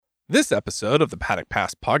This episode of the Paddock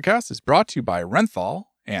Pass podcast is brought to you by Renthal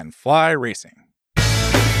and Fly Racing.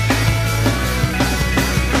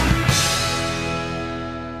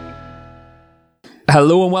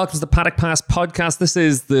 Hello and welcome to the Paddock Pass podcast. This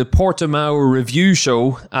is the Portimao review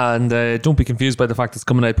show, and don't be confused by the fact it's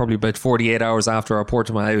coming out probably about 48 hours after our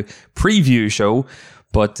Portimao preview show.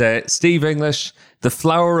 But Steve English, the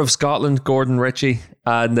flower of Scotland, Gordon Ritchie,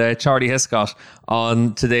 and Charlie Hiscott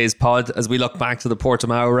on today's pod as we look back to the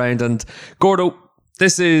Portimao round. And Gordo,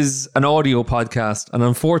 this is an audio podcast, and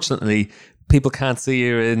unfortunately people can't see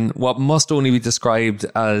you in what must only be described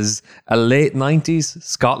as a late 90s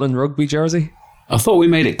Scotland rugby jersey. I thought we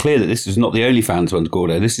made it clear that this is not the OnlyFans one,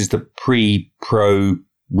 Gordo. This is the pre-pro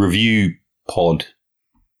review pod.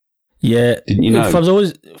 Yeah, didn't you know?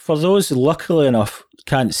 For those luckily enough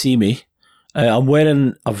can't see me, I'm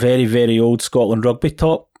wearing a very, very old Scotland rugby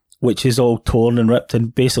top, which is all torn and ripped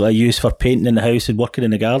and basically used for painting in the house and working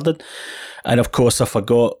in the garden. And of course, I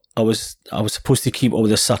forgot I was supposed to keep all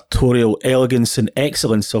the sartorial elegance and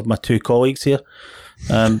excellence of my two colleagues here.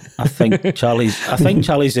 I think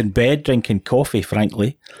Charlie's in bed drinking coffee,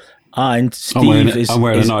 frankly, and Steve I'm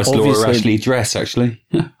wearing a nice Laura Ashley dress, actually,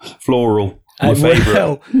 floral. My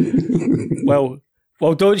favourite.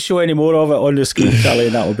 Well, don't show any more of it on the screen, Charlie,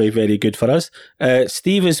 and that will be very good for us.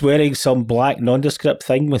 Steve is wearing some black nondescript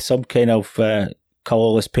thing with some kind of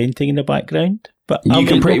colourless painting in the background. But you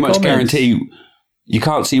can pretty much guarantee, you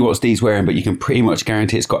can't see what Steve's wearing, but you can pretty much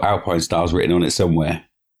guarantee it's got Alpine Stars written on it somewhere.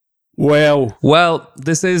 Well,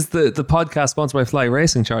 this is the podcast sponsored by Fly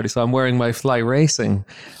Racing, Charlie, so I'm wearing my Fly Racing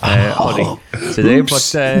hoodie today.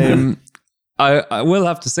 But I will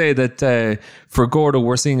have to say that for Gordo,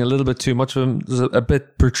 we're seeing a little bit too much of him. There's a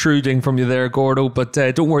bit protruding from you there, Gordo, but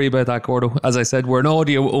don't worry about that, Gordo. As I said, we're an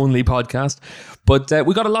audio-only podcast. But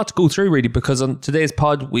we got a lot to go through, really, because on today's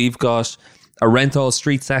pod, we've got a Renthal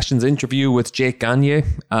Street Sessions interview with Jake Gagne,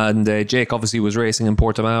 and Jake obviously was racing in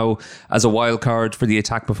Portimao as a wild card for the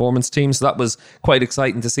Attack Performance team, so that was quite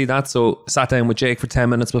exciting to see that. So sat down with Jake for 10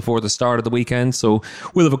 minutes before the start of the weekend, so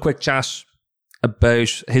we'll have a quick chat about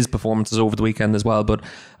his performances over the weekend as well. But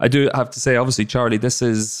I do have to say, obviously, Charlie, this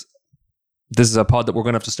is a pod that we're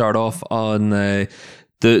going to have to start off on the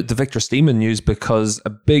Victor Steeman news, because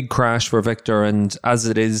a big crash for Victor, and as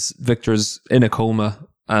it is, Victor's in a coma,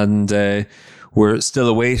 and we're still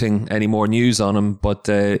awaiting any more news on him. But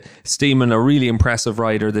Steeman, a really impressive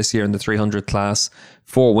rider this year in the 300 class,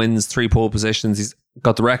 4 wins, 3 pole positions. He's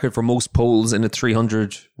got the record for most poles in a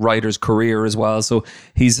 300 rider's career as well. So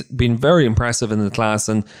he's been very impressive in the class.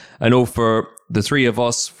 And I know for the three of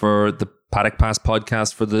us, for the Paddock Pass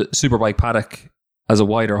podcast, for the Superbike Paddock as a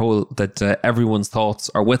wider whole, that everyone's thoughts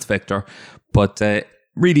are with Victor. But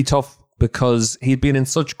really tough, because he'd been in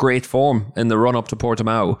such great form in the run-up to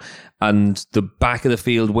Portimao, and the back of the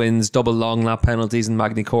field wins, double long lap penalties in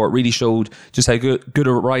Magny-Cours really showed just how good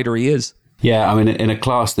a rider he is. Yeah, I mean, in a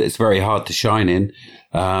class that it's very hard to shine in,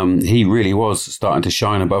 he really was starting to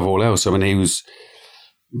shine above all else. I mean, he was,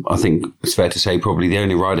 I think it's fair to say, probably the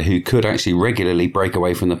only rider who could actually regularly break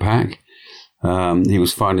away from the pack. He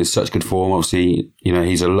was finding such good form. Obviously, you know,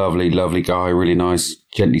 he's a lovely, lovely guy, really nice,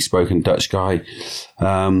 gently spoken Dutch guy.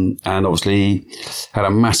 And obviously had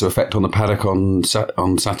a massive effect on the paddock on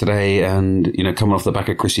Saturday, and, you know, coming off the back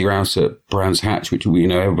of Chrissy Rouse at Brands Hatch, which, you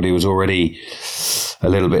know, everybody was already a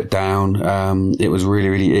little bit down. It was really,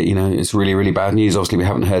 really, you know, it's really, really bad news. Obviously, we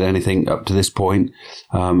haven't heard anything up to this point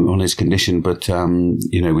on his condition, but,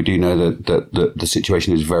 you know, we do know that the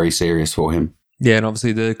situation is very serious for him. Yeah, and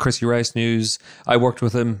obviously the Chrissy Rice news, I worked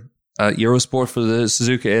with him at Eurosport for the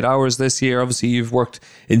Suzuka 8 Hours this year. Obviously, you've worked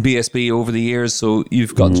in BSB over the years, so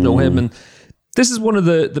you've got to know him. And this is one of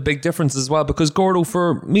the big differences as well, because Gordo,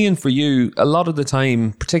 for me and for you, a lot of the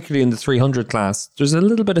time, particularly in the 300 class, there's a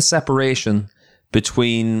little bit of separation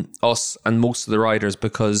between us and most of the riders,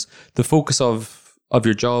 because the focus of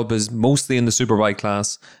your job is mostly in the Superbike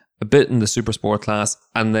class, a bit in the super sport class,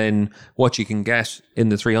 and then what you can get in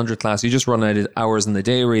the 300 class. You just run out of hours in the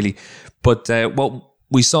day, really. But what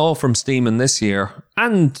we saw from Steeman this year,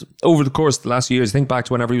 and over the course of the last few years, think back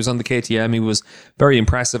to whenever he was on the KTM, he was very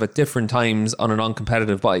impressive at different times on a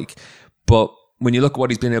non-competitive bike. But when you look at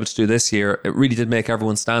what he's been able to do this year, it really did make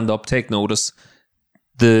everyone stand up, take notice.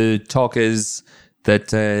 The talk is that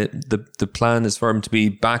the plan is for him to be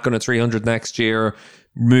back on a 300 next year,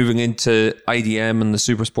 moving into IDM and the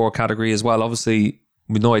super sport category as well. Obviously,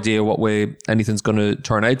 with no idea what way anything's going to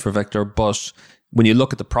turn out for Victor, but when you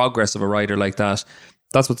look at the progress of a rider like that,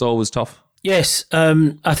 that's what's always tough. Yes,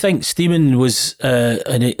 I think Steeman is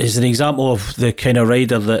an example of the kind of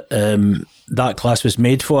rider that that class was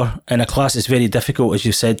made for, and a class that's very difficult, as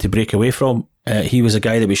you said, to break away from. He was a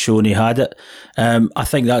guy that was showing he had it. I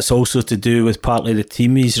think that's also to do with partly the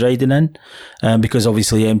team he's riding in, because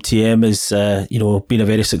obviously MTM has been a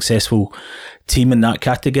very successful team in that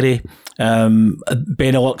category.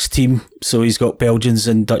 Benelux team, so he's got Belgians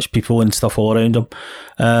and Dutch people and stuff all around him.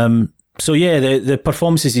 So yeah, the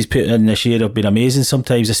performances he's put in this year have been amazing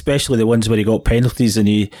sometimes, especially the ones where he got penalties and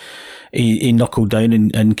he knuckled down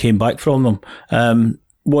and came back from them.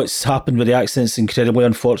 What's happened with the accident's incredibly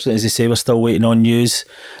unfortunate. As they say, we're still waiting on news.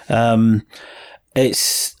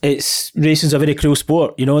 It's racing's a very cruel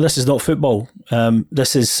sport. This is not football.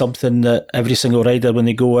 This is something that every single rider, when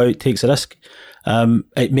they go out, takes a risk.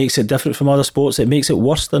 It makes it different from other sports. It makes it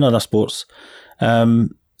worse than other sports.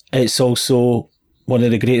 It's also one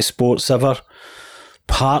of the greatest sports ever,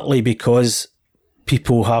 partly because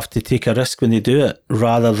people have to take a risk when they do it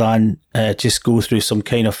rather than just go through some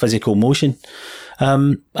kind of physical motion.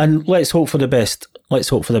 And let's hope for the best. But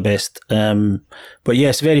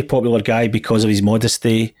yes, very popular guy because of his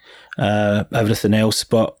modesty, everything else.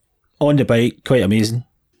 But on the bike, quite amazing.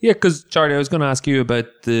 Yeah, because Charlie, I was going to ask you about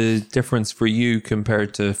the difference for you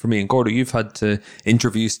compared to for me and Gordo. You've had to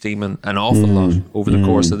interview Steeman an awful lot over the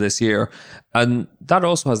course of this year, and that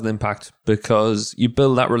also has an impact because you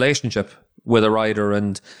build that relationship with a rider,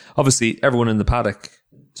 and obviously everyone in the paddock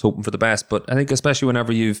is hoping for the best. But I think especially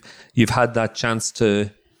whenever you've had that chance to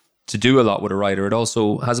do a lot with a rider, it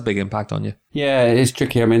also has a big impact on you. Yeah, it's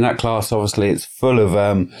tricky. I mean, that class obviously it's full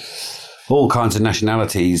of all kinds of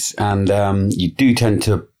nationalities, and you do tend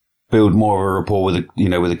to build more of a rapport with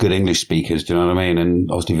the good English speakers. Do you know what I mean? And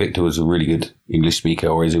obviously Victor was a really good English speaker,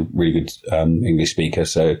 or is a really good English speaker.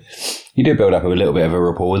 So you do build up a little bit of a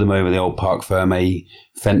rapport with him over the old Parc Fermé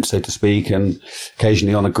fence, so to speak, and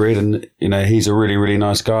occasionally on the grid. And he's a really, really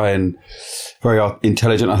nice guy and very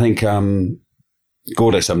intelligent. I think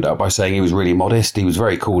Gordo summed it up by saying he was really modest. He was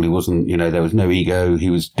very cool. He wasn't, there was no ego. He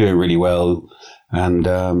was doing really well. And,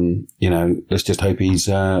 let's just hope he's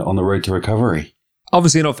on the road to recovery.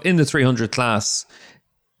 Obviously enough, in the 300 class,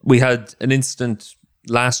 we had an incident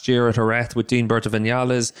last year at Jerez with Dean Berta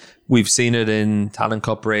Vinales. We've seen it in Talent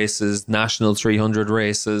Cup races, national 300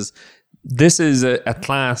 races. This is a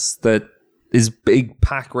class that is big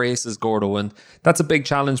pack races, Gordo, and that's a big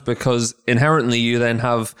challenge because inherently you then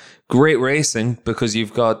have great racing because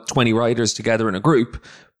you've got 20 riders together in a group,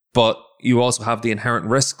 but you also have the inherent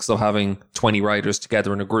risks of having 20 riders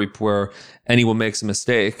together in a group where anyone makes a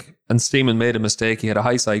mistake. And Steeman made a mistake. He had a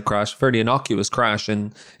high side crash, fairly innocuous crash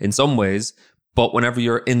in some ways. But whenever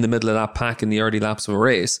you're in the middle of that pack in the early laps of a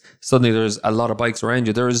race, suddenly there's a lot of bikes around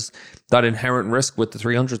you. There's that inherent risk with the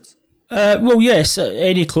 300s. Well, yes,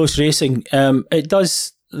 any close racing, it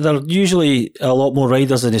does. There are usually a lot more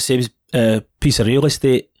riders in the same piece of real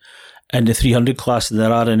estate in the 300 class than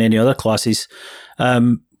there are in any other classes.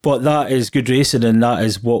 But that is good racing, and that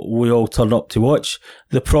is what we all turn up to watch.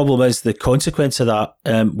 The problem is the consequence of that,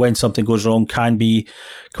 when something goes wrong, can be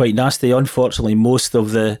quite nasty. Unfortunately, most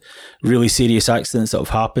of the really serious accidents that have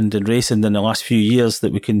happened in racing in the last few years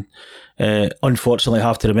that we can unfortunately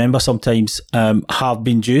have to remember sometimes have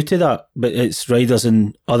been due to that. But it's riders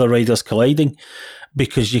and other riders colliding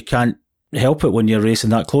because you can't help it when you're racing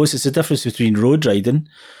that close. It's the difference between road riding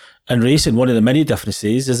and racing. One of the many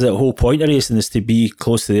differences is that the whole point of racing is to be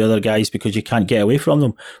close to the other guys because you can't get away from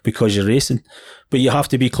them because you're racing. But you have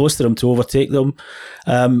to be close to them to overtake them.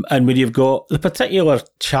 And when you've got the particular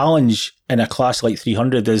challenge in a class like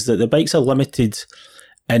 300 is that the bikes are limited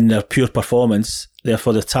in their pure performance.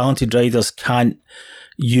 Therefore, the talented riders can't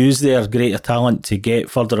use their greater talent to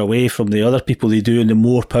get further away from the other people they do in the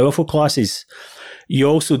more powerful classes. You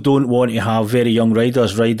also don't want to have very young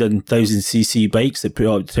riders riding 1000cc bikes that put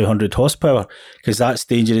out 200 horsepower because that's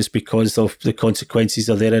dangerous because of the consequences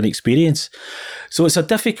of their inexperience. So it's a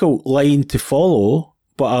difficult line to follow,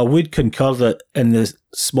 but I would concur that in the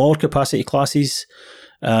smaller capacity classes,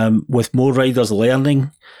 with more riders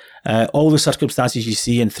learning, all the circumstances you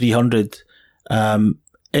see in 300,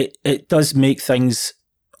 it does make things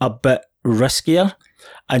a bit riskier.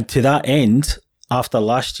 And to that end, after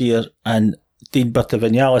last year and Dean Berta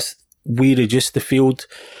Vinales, we reduced the field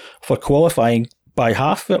for qualifying by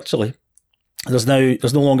half virtually. There's no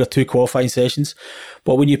longer 2 qualifying sessions.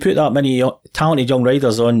 But when you put that many talented young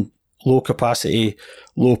riders on low capacity,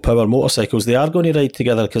 low power motorcycles, they are going to ride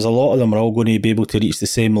together because a lot of them are all going to be able to reach the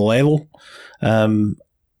same level.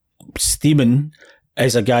 Steeman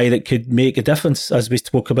is a guy that could make a difference, as we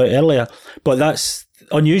spoke about earlier. But that's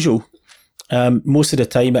unusual. Most of the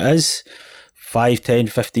time it is. 5, 10,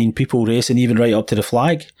 15 people racing, even right up to the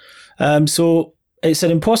flag. So it's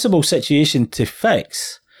an impossible situation to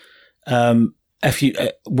fix. If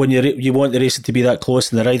when you want the racing to be that close,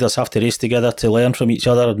 and the riders have to race together to learn from each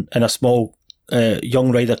other in a small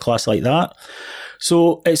young rider class like that.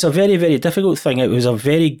 So it's a very, very difficult thing. It was a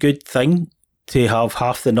very good thing to have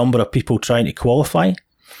half the number of people trying to qualify.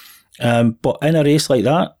 But in a race like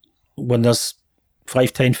that, when there's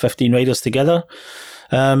 5, 10, 15 riders together,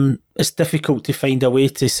 it's difficult to find a way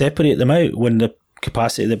to separate them out when the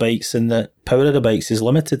capacity of the bikes and the power of the bikes is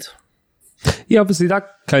limited. Yeah, obviously that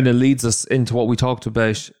kind of leads us into what we talked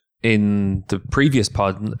about in the previous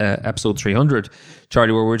pod, episode 300,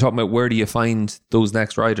 Charlie, where we were talking about where do you find those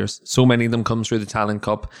next riders. So many of them come through the Talent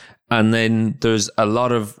Cup, and then there's a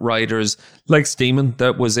lot of riders like Steeman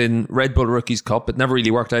that was in Red Bull Rookies Cup. It never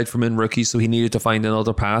really worked out for him in Rookies, so he needed to find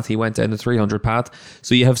another path. He went down the 300 path.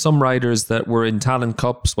 So you have some riders that were in Talent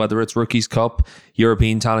Cups, whether it's Rookies Cup,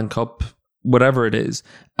 European Talent Cup, whatever it is,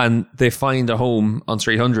 and they find a home on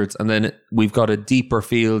 300s, and then we've got a deeper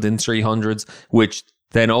field in 300s, which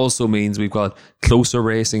then also means we've got closer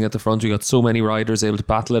racing at the front. We've got so many riders able to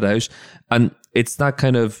battle it out, and it's that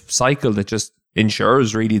kind of cycle that just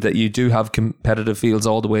ensures really that you do have competitive fields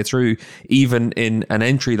all the way through, even in an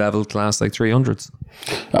entry level class like 300s.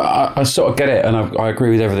 I sort of get it, and I agree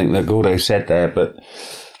with everything that Gordo said there, but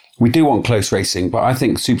we do want close racing, but I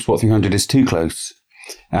think Supersport 300 is too close.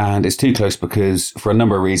 And it's too close because, for a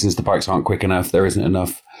number of reasons, the bikes aren't quick enough. There isn't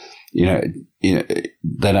enough, they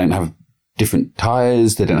don't have different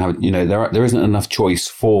tyres. They don't have, there isn't enough choice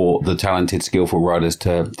for the talented, skillful riders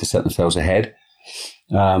to set themselves ahead.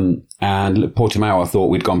 And Portimao, I thought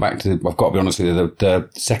we'd gone back to, I've got to be honest with you, the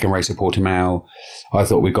second race of Portimao, I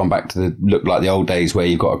thought we'd gone back to look like the old days where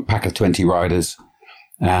you've got a pack of 20 riders.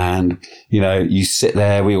 And, you sit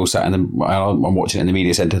there, we all sat I'm watching it in the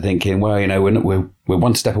media centre thinking, well, we're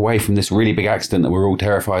one step away from this really big accident that we're all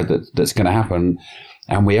terrified that's going to happen.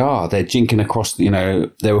 And we are. They're jinking across,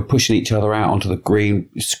 they were pushing each other out onto the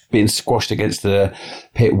green, being squashed against the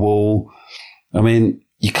pit wall. I mean,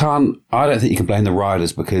 I don't think you can blame the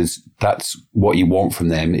riders, because that's what you want from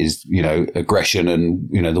them is, aggression and,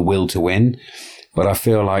 the will to win. But I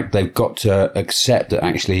feel like they've got to accept that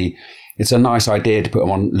actually it's a nice idea to put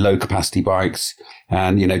them on low capacity bikes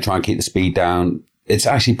and, try and keep the speed down. It's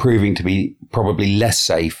actually proving to be probably less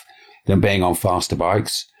safe than being on faster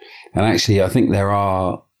bikes. And actually, I think there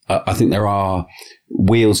are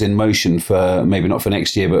wheels in motion for, maybe not for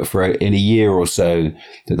next year, but for in a year or so,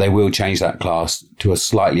 that they will change that class to a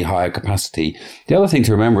slightly higher capacity. The other thing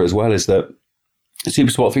to remember as well is that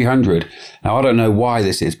Supersport 300, now I don't know why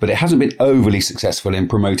this is, but it hasn't been overly successful in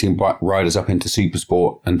promoting riders up into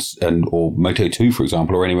Supersport and or Moto2, for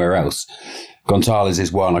example, or anywhere else. Gonzalez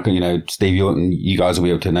is one. Steve, you guys will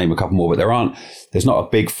be able to name a couple more, but there's not a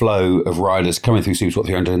big flow of riders coming through Supersport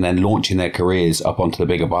 300 and then launching their careers up onto the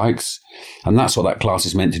bigger bikes. And that's what that class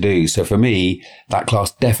is meant to do. So for me, that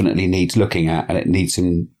class definitely needs looking at, and it needs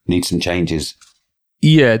some changes.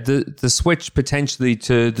 Yeah, the switch potentially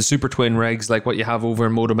to the Super Twin regs, like what you have over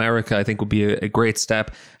in Moto America, I think would be a great step.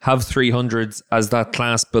 Have 300s as that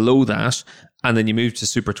class below that, and then you move to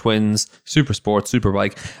Super Twins, Super Sport,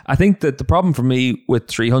 Superbike. I think that the problem for me with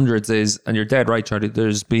 300s is, and you're dead right, Charlie,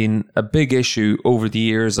 there's been a big issue over the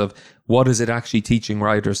years of what is it actually teaching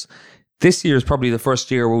riders. This year is probably the first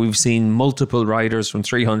year where we've seen multiple riders from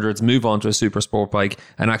 300s move on to a Super Sport bike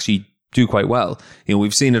and actually do quite well.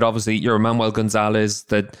 We've seen it, obviously, you're Manuel Gonzalez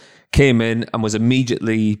that came in and was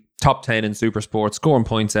immediately top 10 in Super Sport, scoring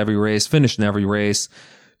points every race, finishing every race,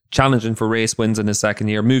 challenging for race wins in his second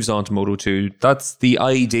year, moves on to Moto2. That's the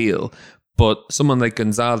ideal. But someone like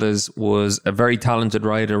Gonzalez was a very talented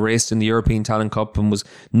rider, raced in the European Talent Cup and was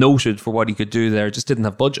noted for what he could do there, just didn't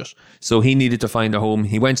have budget. So he needed to find a home.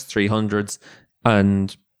 He went to 300s,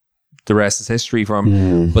 and the rest is history for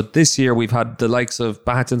him. But this year we've had the likes of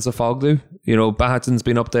Bahattin Safoglu. Bahattin's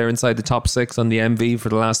been up there inside the top 6 on the MV for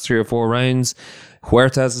the last 3 or 4 rounds.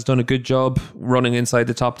 Huertas has done a good job running inside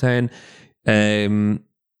the top 10.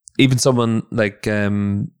 Even someone like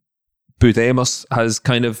Bout has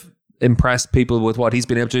kind of impressed people with what he's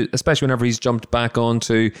been able to, especially whenever he's jumped back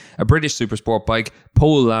onto a British Supersport bike.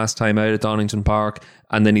 Pole last time out at Donington Park,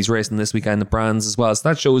 and then he's racing this weekend at Brands as well. So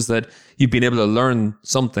that shows that you've been able to learn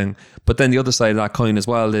something. But then the other side of that coin as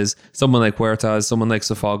well is someone like Huertas, someone like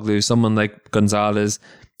Safoglu, someone like Gonzalez,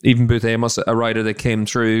 even Bout, a rider that came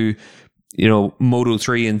through,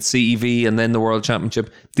 Moto3 and CEV and then the World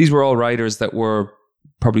Championship. These were all riders that were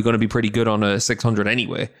probably going to be pretty good on a 600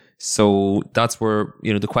 anyway. So that's where,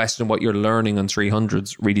 the question of what you're learning on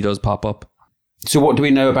 300s really does pop up. So what do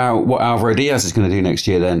we know about what Alvaro Diaz is going to do next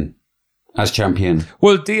year then? as champion.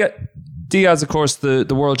 Well, Diaz, of course, the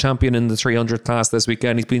world champion in the 300 class this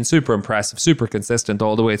weekend. He's been super impressive, super consistent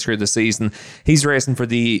all the way through the season. He's racing for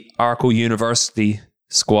the Arco University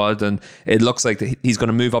squad, and it looks like he's going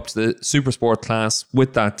to move up to the super sport class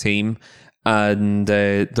with that team, and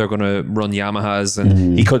they're going to run Yamahas,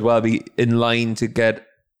 and he could well be in line to get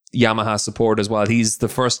Yamaha support as well. He's the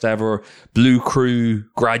first ever Blue Crew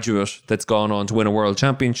graduate that's gone on to win a world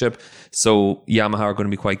championship, so Yamaha are going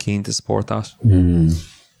to be quite keen to support that.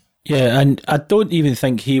 Yeah, and I don't even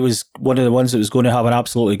think he was one of the ones that was going to have an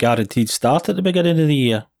absolutely guaranteed start at the beginning of the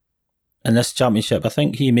year in this championship. I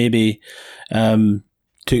think he maybe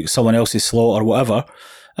took someone else's slot or whatever.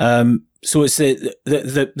 So it's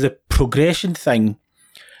the progression thing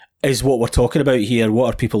is what we're talking about here.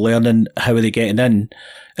 What are people learning? How are they getting in?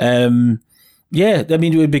 Yeah, I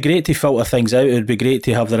mean, it would be great to filter things out. It would be great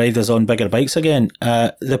to have the riders on bigger bikes again.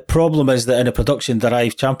 The problem is that in a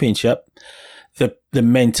production-derived championship, the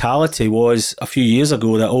mentality was a few years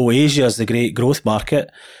ago that, Asia is the great growth market.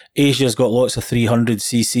 Asia's got lots of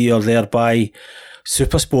 300cc or thereby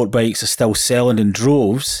super sport bikes are still selling in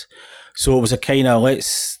droves. So it was a kind of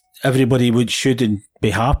everybody should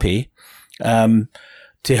be happy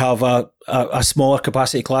to have a smaller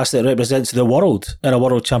capacity class that represents the world in a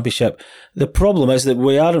world championship. The problem is that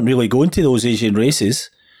we aren't really going to those Asian races.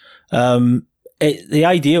 The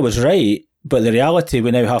idea was right, but the reality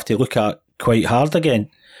we now have to look at quite hard again.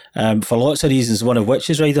 For lots of reasons, one of which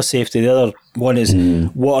is rider safety. The other one is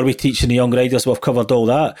what are we teaching the young riders? We've covered all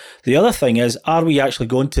that. The other thing is, are we actually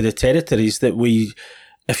going to the territories that we,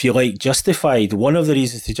 if you like, justified? One of the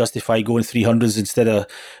reasons to justify going 300s instead of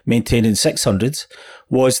maintaining 600s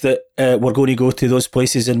was that we're going to go to those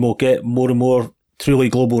places and we'll get more and more truly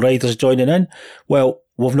global riders joining in. Well,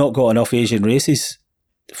 we've not got enough Asian races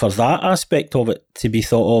for that aspect of it to be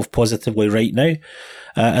thought of positively right now,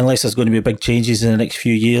 unless there's going to be big changes in the next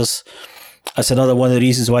few years. That's another one of the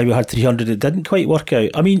reasons why we had 300. It didn't quite work out.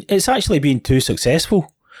 I mean, it's actually been too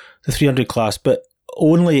successful, the 300 class, but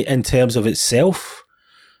only in terms of itself.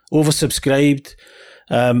 Oversubscribed,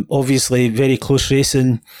 obviously very close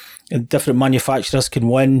racing, and different manufacturers can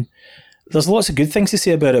win. There's lots of good things to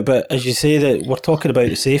say about it, but as you say, that we're talking about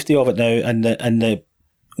the safety of it now and the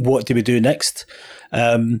what do we do next.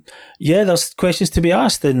 There's questions to be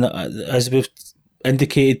asked, and as we've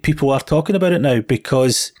indicated, people are talking about it now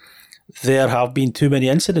because there have been too many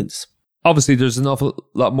incidents. Obviously, there's an awful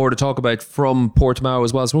lot more to talk about from Portimao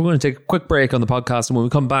as well. So we're going to take a quick break on the podcast. And when we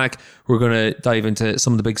come back, we're going to dive into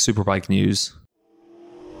some of the big superbike news.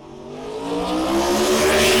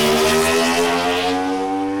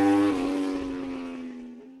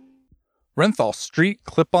 Renthal Street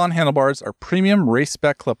clip-on handlebars are premium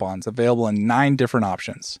race-spec clip-ons available in 9 different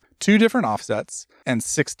options, 2 different offsets, and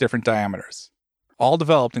 6 different diameters. All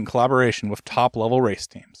developed in collaboration with top-level race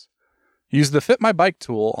teams. Use the Fit My Bike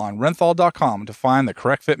tool on Renthal.com to find the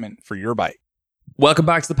correct fitment for your bike. Welcome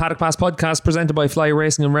back to the Paddock Pass podcast presented by Fly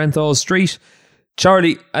Racing and Renthal Street.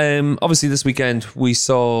 Charlie, obviously this weekend we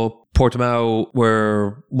saw Portimao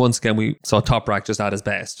where once again we saw Toprak just at his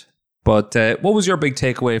best. But what was your big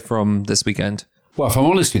takeaway from this weekend? Well, if I'm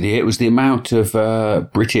honest with you, it was the amount of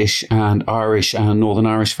British and Irish and Northern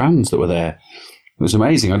Irish fans that were there. It was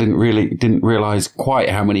amazing. I didn't realise quite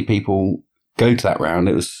how many people go to that round.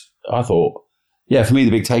 I thought, for me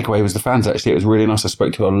the big takeaway was the fans. Actually, it was really nice. I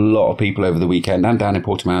spoke to a lot of people over the weekend and down in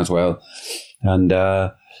Portimao as well, and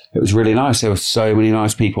it was really nice. There were so many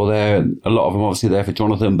nice people there. A lot of them obviously there for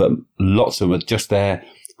Jonathan, but lots of them are just there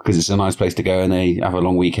because it's a nice place to go and they have a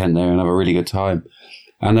long weekend there and have a really good time.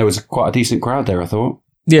 And there was quite a decent crowd there, I thought.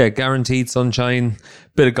 Yeah, guaranteed sunshine,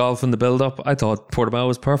 bit of golf in the build-up. I thought Portimao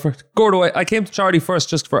was perfect. Gordo, I came to Charlie first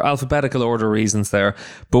just for alphabetical order reasons there.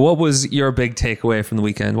 But what was your big takeaway from the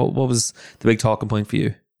weekend? What was the big talking point for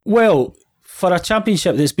you? Well, for a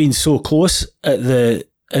championship that's been so close in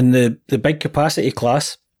the big capacity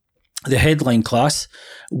class, the headline class,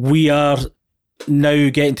 we are now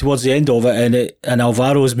getting towards the end of it, and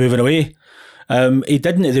Alvaro's moving away. He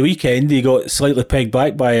didn't at the weekend. He got slightly pegged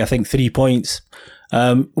back by, I think, 3 points,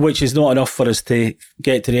 which is not enough for us to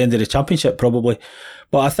get to the end of the championship, probably.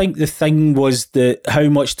 But I think the thing was how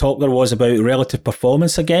much talk there was about relative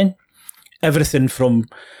performance again. Everything from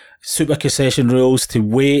super concession rules to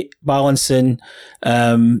weight balancing,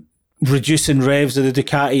 reducing revs of the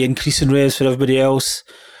Ducati, increasing revs for everybody else,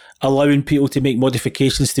 allowing people to make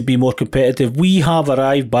modifications to be more competitive. We have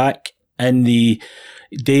arrived back in the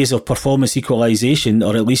days of performance equalisation,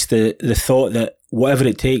 or at least the thought that whatever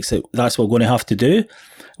it takes, that's what we're going to have to do.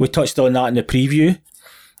 We touched on that in the preview.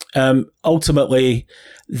 Ultimately,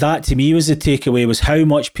 that to me was the takeaway, was how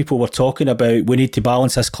much people were talking about we need to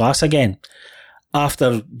balance this class again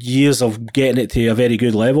after years of getting it to a very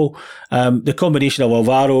good level. The combination of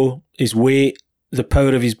Alvaro, his weight, the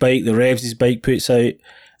power of his bike, the revs his bike puts out,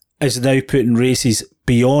 is now putting races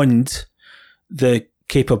beyond the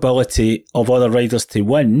capability of other riders to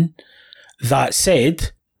win. That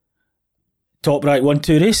said, Toprak won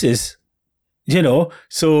 2 races,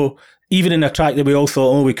 so even in a track that we all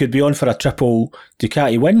thought, we could be on for a triple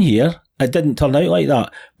Ducati win here, it didn't turn out like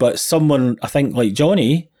that. But someone, I think, like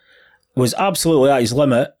Johnny, was absolutely at his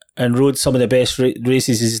limit and rode some of the best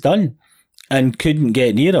races he's done and couldn't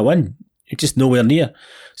get near a win. Just nowhere near.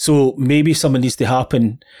 So maybe something needs to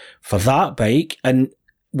happen for that bike. And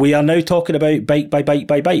we are now talking about bike by bike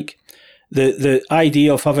by bike. The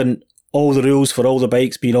idea of having all the rules for all the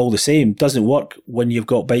bikes being all the same doesn't work when you've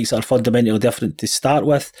got bikes that are fundamentally different to start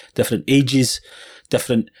with, different ages,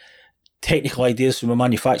 different technical ideas from a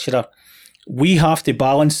manufacturer. We have to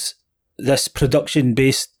balance this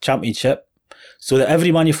production-based championship so that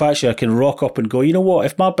every manufacturer can rock up and go, you know what,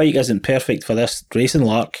 if my bike isn't perfect for this racing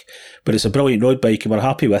lark, but it's a brilliant road bike and we're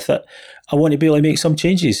happy with it, I want to be able to make some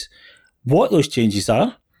changes. What those changes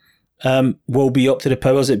are will be up to the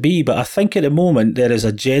powers that be, but I think at the moment there is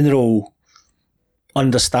a general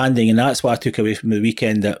understanding, and that's what I took away from the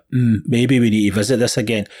weekend, that maybe we need to visit this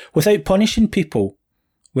again without punishing people.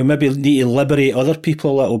 We maybe need to liberate other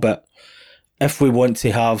people a little bit if we want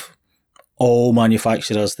to have all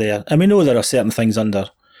manufacturers there. And we know there are certain things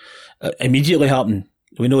immediately happening.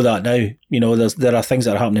 We know that now. There are things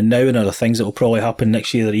that are happening now, and there are things that will probably happen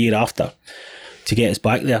next year or the year after to get us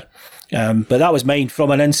back there. But that was mine. From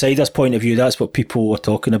an insider's point of view, that's what people were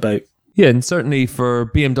talking about. Yeah, and certainly for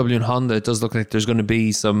BMW and Honda, it does look like there's going to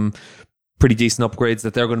be some pretty decent upgrades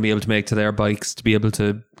that they're going to be able to make to their bikes to be able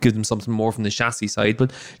to give them something more from the chassis side.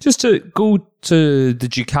 But just to go to the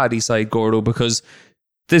Ducati side, Gordo, because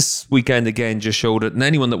this weekend again just showed it, and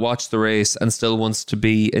anyone that watched the race and still wants to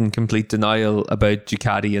be in complete denial about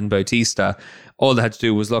Ducati and Bautista, all they had to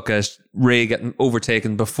do was look at Ray getting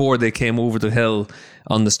overtaken before they came over the hill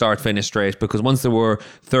on the start-finish straight, because once they were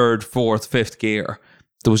 3rd, 4th, 5th gear,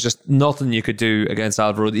 there was just nothing you could do against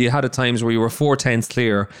Alvaro. You had at times where you were 4/10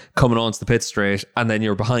 clear coming onto the pit straight, and then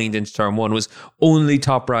you're behind into turn 1. It was only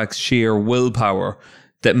Toprak's sheer willpower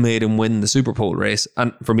that made him win the Superpole race.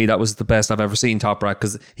 And for me, that was the best I've ever seen Toprak,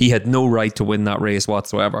 because he had no right to win that race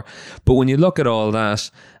whatsoever. But when you look at all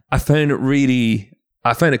that, I found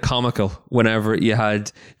it comical whenever you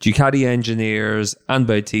had Ducati engineers and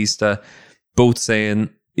Bautista both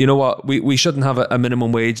saying, you know what, we shouldn't have a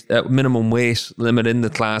minimum weight limit in the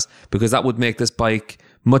class, because that would make this bike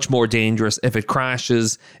much more dangerous. If it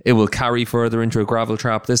crashes, it will carry further into a gravel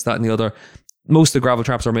trap, this, that, and the other. Most of the gravel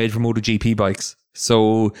traps are made for MotoGP bikes,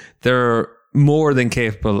 so they're more than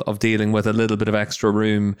capable of dealing with a little bit of extra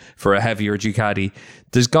room for a heavier Ducati.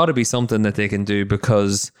 There's got to be something that they can do,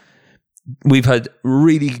 because we've had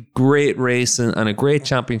really great racing and a great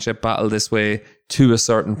championship battle this way to a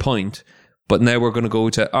certain point. But now we're going to go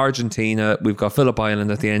to Argentina. We've got Phillip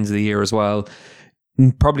Island at the end of the year as well.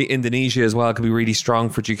 Probably Indonesia as well could be really strong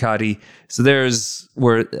for Ducati. So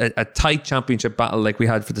where a tight championship battle like we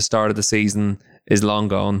had for the start of the season is long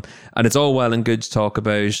gone. And it's all well and good to talk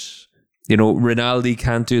about, Rinaldi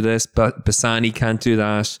can't do this, but Bassani can't do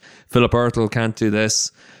that. Philip Ertl can't do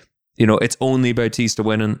this. It's only Bautista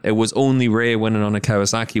winning. It was only Ray winning on a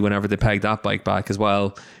Kawasaki whenever they pegged that bike back as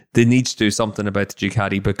well. They need to do something about the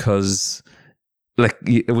Ducati, because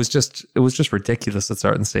it was just ridiculous at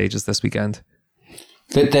certain stages this weekend.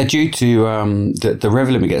 They're due to the rev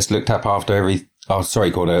limit gets looked up after every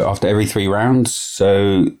 3 rounds.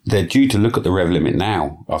 So they're due to look at the rev limit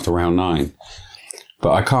now after round 9.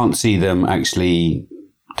 But I can't see them actually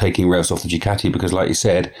taking revs off the Ducati, because, like you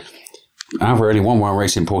said, Alvaro only won one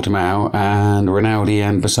race in Portimao, and Rinaldi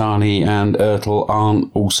and Bassani and Ertl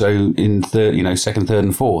aren't also in second, third,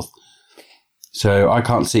 and fourth. So I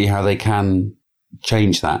can't see how they can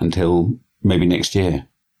change that until maybe next year.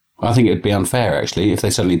 I think it'd be unfair, actually, if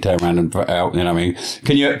they suddenly turn around and put out,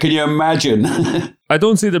 Can you imagine? I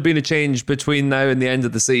don't see there being a change between now and the end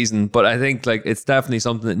of the season, but I think it's definitely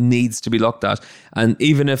something that needs to be looked at. And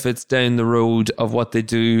even if it's down the road of what they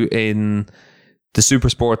do in the Super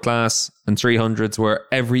Sport class and 300s, where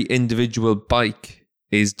every individual bike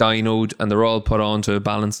is dynoed and they're all put onto a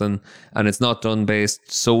balancing, and it's not done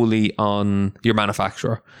based solely on your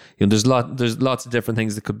manufacturer. There's lots of different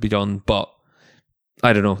things that could be done, but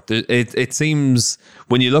I don't know. It seems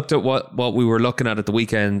when you looked at what we were looking at the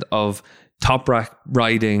weekend of Toprak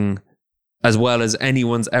riding as well as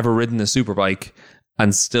anyone's ever ridden a superbike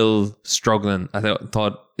and still struggling, I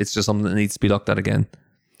thought it's just something that needs to be looked at again.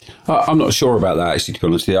 I'm not sure about that, actually, to be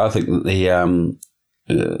honest with you. I think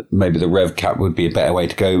that maybe the rev cap would be a better way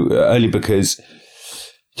to go, only because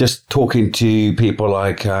just talking to people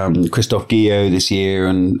like Christophe Guillot this year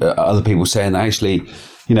and other people saying that actually,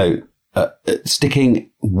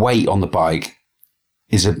 sticking weight on the bike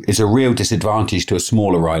is a real disadvantage to a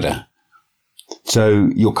smaller rider. So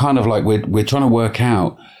you're kind of like, we're trying to work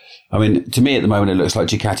out. I mean, to me at the moment, it looks like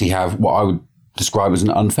Ducati have what I would describe as an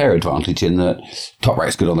unfair advantage in that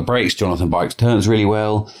Toprak's good on the brakes, Jonathan Bikes turns really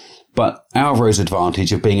well, but Alvaro's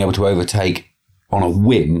advantage of being able to overtake on a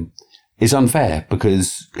whim is unfair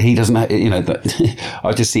because he doesn't have,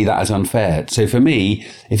 I just see that as unfair. So for me,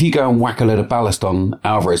 if you go and whack a load of ballast on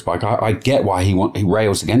Alvaro's bike, I get why he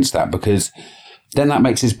rails against that, because then that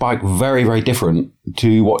makes his bike very, very different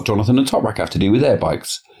to what Jonathan and Toprak have to do with their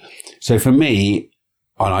bikes. So for me,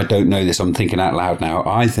 and I don't know this, I'm thinking out loud now,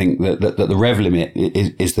 I think that the rev limit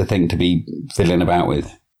is the thing to be fiddling about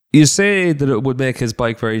with. You say that it would make his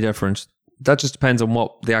bike very different. That just depends on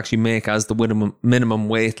what they actually make as the minimum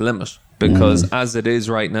weight limit. Because as it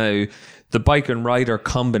is right now, the bike and rider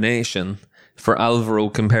combination for Alvaro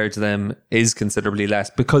compared to them is considerably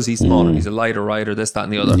less because he's smaller. He's a lighter rider, this, that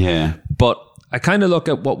and the other. Yeah. But I kind of look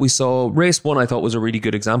at what we saw. Race 1 I thought was a really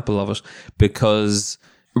good example of it because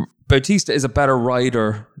Bautista is a better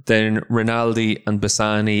rider than Rinaldi and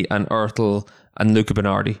Bassani and Oertel and Luca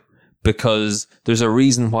Bernardi, because there's a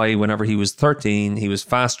reason why whenever he was 13, he was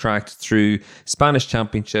fast-tracked through Spanish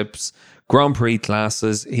championships, Grand Prix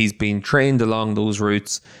classes. He's been trained along those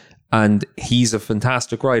routes, and he's a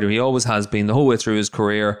fantastic rider. He always has been the whole way through his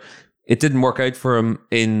career. It didn't work out for him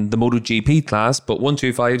in the MotoGP class, but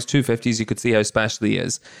 125s, 250s, you could see how special he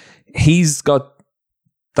is. He's got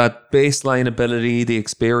that baseline ability, the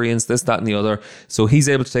experience, this, that, and the other. So he's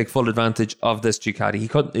able to take full advantage of this Ducati.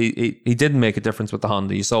 He didn't make a difference with the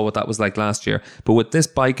Honda. You saw what that was like last year. But with this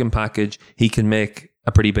bike and package, he can make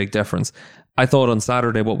a pretty big difference. I thought on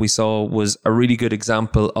Saturday what we saw was a really good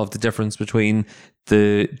example of the difference between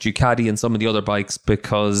the Ducati and some of the other bikes,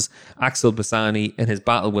 because Axel Bassani, in his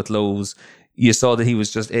battle with Lowe's, you saw that he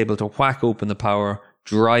was just able to whack open the power,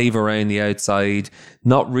 drive around the outside,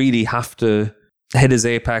 not really have to hit his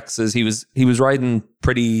apexes. He was riding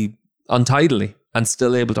pretty untidily and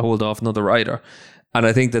still able to hold off another rider. And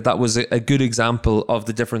I think that was a good example of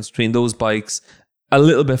the difference between those bikes a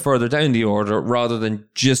little bit further down the order, rather than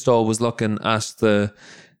just always looking at the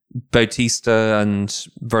Bautista and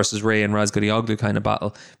versus Ray and Razgatlioglu kind of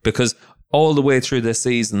battle. Because all the way through this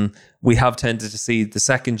season, we have tended to see the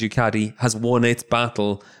second Ducati has won its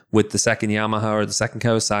battle with the second Yamaha or the second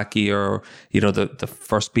Kawasaki or, the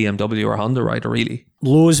first BMW or Honda rider, really.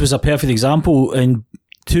 Lowe's was a perfect example. In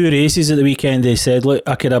 2 races at the weekend, they said, look,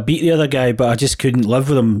 I could have beat the other guy, but I just couldn't live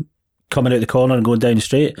with him coming out the corner and going down the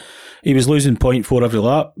straight. He was losing 0.4 every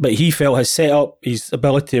lap, but he felt his setup, his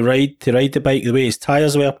ability to ride the bike, the way his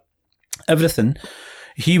tyres were, everything.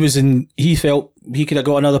 He felt he could have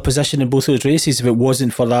got another position in both those races if it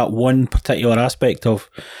wasn't for that one particular aspect of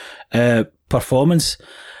performance.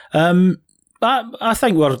 I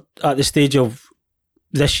think we're at the stage of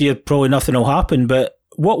this year, probably nothing will happen, but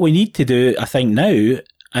what we need to do, I think now,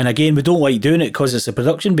 and again, we don't like doing it because it's a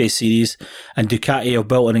production-based series and Ducati have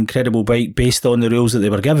built an incredible bike based on the rules that they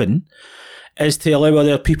were given, is to allow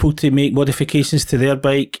other people to make modifications to their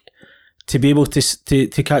bike to be able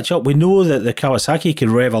to catch up. We know that the Kawasaki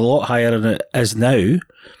can rev a lot higher than it is now,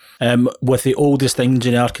 with the oldest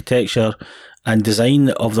engine architecture and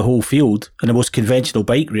design of the whole field and the most conventional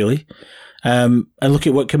bike, really. And look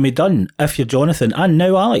at what can be done if you're Jonathan and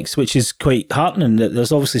now Alex, which is quite heartening that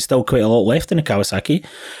there's obviously still quite a lot left in the Kawasaki.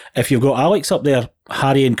 If you've got Alex up there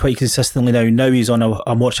harrying quite consistently now he's on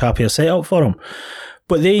a much happier setup for him.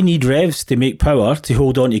 But they need revs to make power, to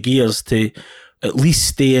hold on to gears, to at least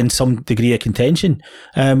stay in some degree of contention.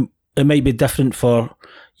 It might be different for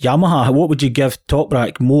Yamaha. What would you give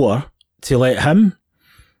Toprak more to let him,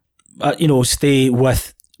 stay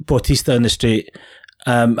with Bautista in the straight?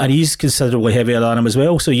 And he's considerably heavier than him as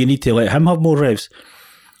well, so you need to let him have more revs.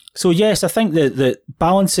 So yes, I think that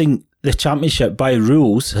balancing the championship by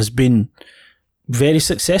rules has been very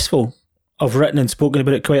successful. I've written and spoken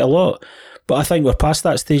about it quite a lot, but I think we're past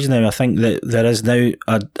that stage now. I think that there is now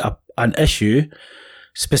an issue,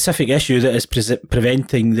 specific issue, that is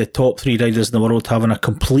preventing the top 3 riders in the world having a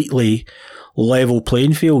completely level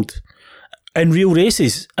playing field in real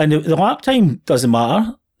races. And the lap time doesn't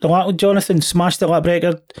matter. Jonathan smashed the lap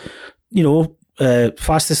record,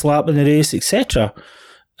 fastest lap in the race, etc.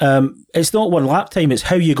 It's not one lap time, it's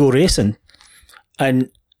how you go racing. And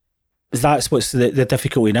that's what's the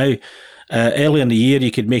difficulty now. Earlier in the year, you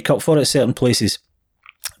could make up for it certain places,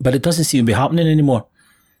 but it doesn't seem to be happening anymore.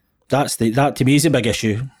 that to me is a big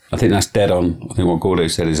issue. I think that's dead on. I think what Gordo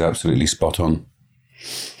said is absolutely spot on.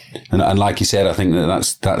 And like you said, I think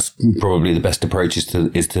that's probably the best approach is to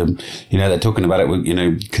they're talking about it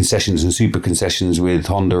with concessions and super concessions with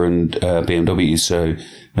Honda and BMW. So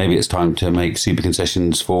maybe it's time to make super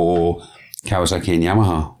concessions for Kawasaki and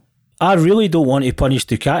Yamaha. I really don't want to punish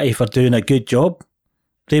Ducati for doing a good job.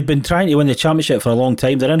 They've been trying to win the championship for a long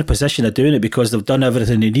time. They're in a position of doing it because they've done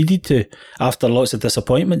everything they needed to after lots of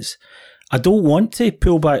disappointments. I don't want to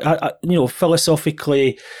pull back.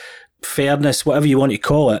 Philosophically, fairness, whatever you want to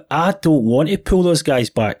call it, I don't want to pull those guys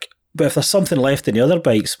back. But if there's something left in the other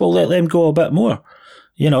bikes, well, let them go a bit more.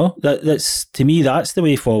 That's to me, that's the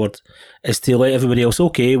way forward, is to let everybody else,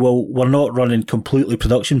 okay, well, we're not running completely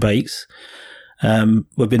production bikes.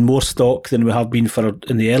 We've been more stock than we have been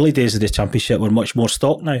in the early days of the championship. We're much more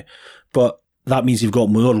stock now. But that means you've got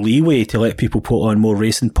more leeway to let people put on more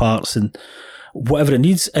racing parts and whatever it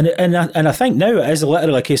needs. And I think now it is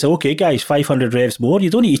literally a case of, okay, guys, 500 revs more. You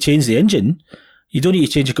don't need to change the engine. You don't need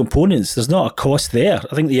to change the components. There's not a cost there.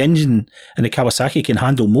 I think the engine in the Kawasaki can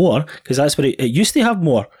handle more because that's what it used to have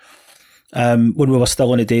more when we were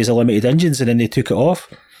still in the days of limited engines, and then they took it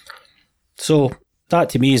off. So that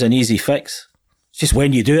to me is an easy fix. It's just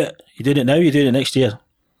when you do it. You're doing it now, you're doing it next year.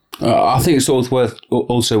 I think it's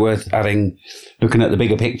also worth adding, looking at the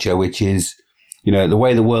bigger picture, which is, the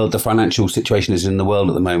way the financial situation is in the world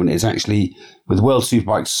at the moment is actually, with World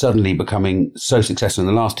Superbikes suddenly becoming so successful in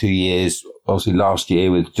the last 2 years, obviously last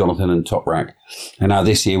year with Jonathan and Toprak, and now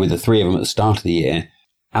this year with the three of them at the start of the year,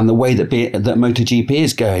 and the way that MotoGP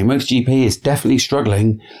is going. MotoGP is definitely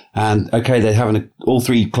struggling, and okay, they're having all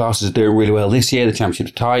three classes doing really well this year, the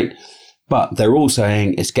championship's tight, but they're all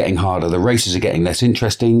saying it's getting harder. The races are getting less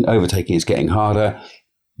interesting. Overtaking is getting harder.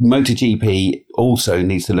 MotoGP also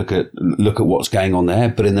needs to look at what's going on there.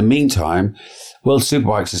 But in the meantime, World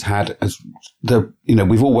Superbikes has had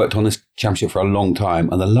we've all worked on this championship for a long time,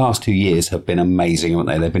 and the last 2 years have been amazing, haven't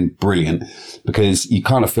they? They've been brilliant because you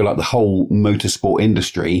kind of feel like the whole motorsport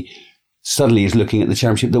industry suddenly is looking at the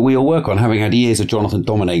championship that we all work on. Having had years of Jonathan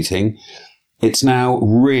dominating, it's now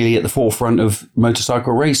really at the forefront of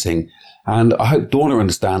motorcycle racing. And I hope Dorna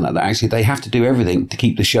understand that actually they have to do everything to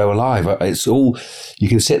keep the show alive. It's all, you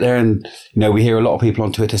can sit there and, we hear a lot of people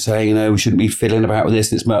on Twitter saying, we shouldn't be fiddling about with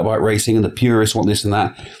this, it's motorbike racing and the purists want this and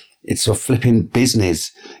that. It's a flipping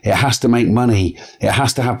business. It has to make money. It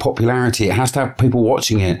has to have popularity. It has to have people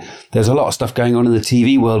watching it. There's a lot of stuff going on in the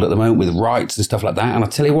TV world at the moment with rights and stuff like that. And I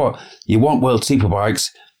tell you what, you want World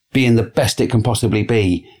Superbikes being the best it can possibly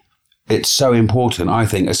be. It's so important, I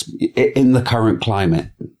think, in the current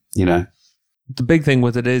climate. The big thing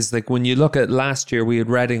with it is, like, when you look at last year, we had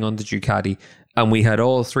Redding on the Ducati and we had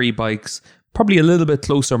all three bikes probably a little bit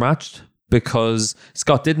closer matched because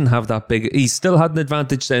Scott didn't have that big. He still had an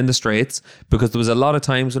advantage in the straights because there was a lot of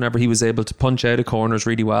times whenever he was able to punch out of corners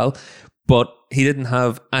really well, but he didn't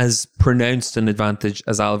have as pronounced an advantage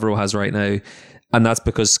as Alvaro has right now. And that's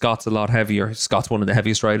because Scott's a lot heavier. Scott's one of the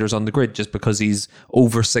heaviest riders on the grid just because he's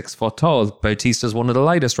over 6 foot tall. Bautista's one of the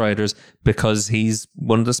lightest riders because he's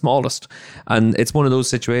one of the smallest. And it's one of those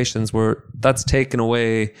situations where that's taken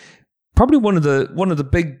away probably one of the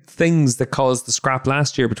big things that caused the scrap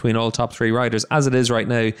last year between all top three riders. As it is right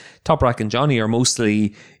now, Toprak and Johnny are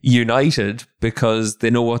mostly united because they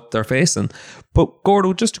know what they're facing. But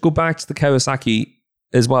Gordo, just to go back to the Kawasaki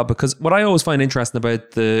as well, because what I always find interesting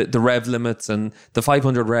about the rev limits and the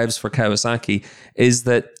 500 revs for Kawasaki is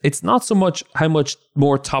that it's not so much how much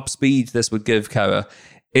more top speed this would give Kawa.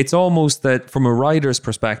 It's almost that from a rider's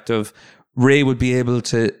perspective, Ray would be able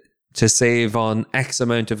to save on X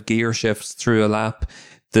amount of gear shifts through a lap.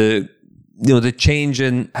 The change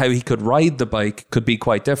in how he could ride the bike could be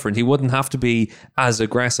quite different. He wouldn't have to be as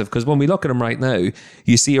aggressive, because when we look at him right now,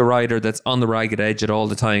 you see a rider that's on the ragged edge at all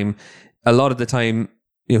the time. A lot of the time,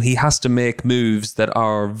 he has to make moves that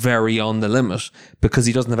are very on the limit because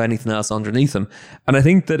he doesn't have anything else underneath him. And I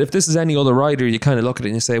think that if this is any other rider, you kind of look at it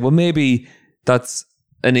and you say, well, maybe that's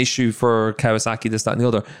an issue for Kawasaki, this, that, and the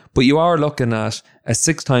other. But you are looking at a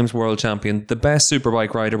 6 times world champion, the best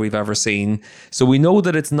superbike rider we've ever seen. So we know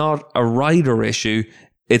that it's not a rider issue.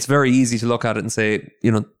 It's very easy to look at it and say,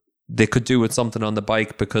 they could do with something on the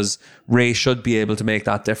bike because Ray should be able to make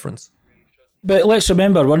that difference. But let's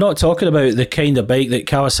remember, we're not talking about the kind of bike that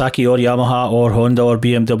Kawasaki or Yamaha or Honda or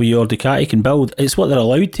BMW or Ducati can build. It's what they're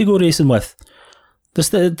allowed to go racing with.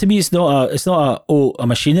 To me, it's not a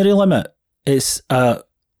machinery limit. It's a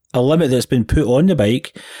limit that's been put on the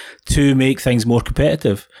bike to make things more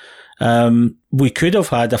competitive. We could have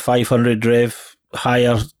had a 500 rev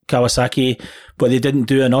higher Kawasaki, but they didn't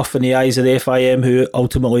do enough in the eyes of the FIM, who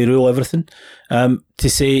ultimately rule everything, to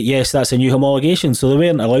say, yes, that's a new homologation. So they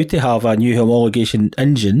weren't allowed to have a new homologation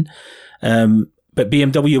engine. But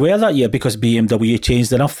BMW were that year because BMW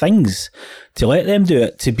changed enough things to let them do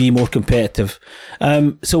it to be more competitive.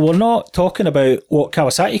 So we're not talking about what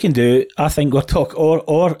Kawasaki can do. I think we're talking,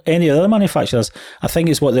 or any other manufacturers. I think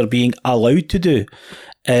it's what they're being allowed to do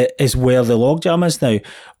is where the logjam is now.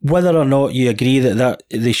 Whether or not you agree that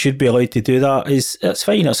they should be allowed to do that it's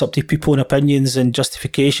fine. It's up to people and opinions and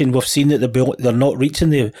justification. We've seen that they're not reaching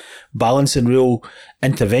the balance and rule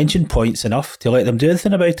intervention points enough to let them do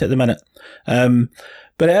anything about it at the minute.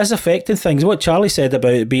 But it is affecting things. What Charlie said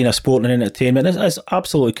about it being a sport and entertainment is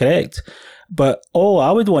absolutely correct. But all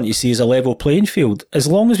I would want to see is a level playing field. As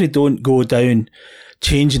long as we don't go down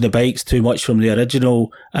changing the bikes too much from the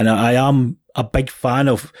original, and I am a big fan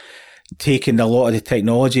of taking a lot of the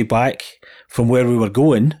technology back from where we were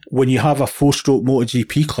going. When you have a 4-stroke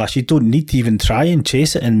MotoGP class, you don't need to even try and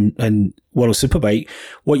chase it in World Superbike.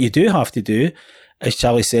 What you do have to do, as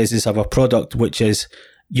Charlie says, is have a product which is,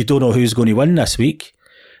 you don't know who's going to win this week.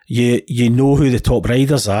 You know who the top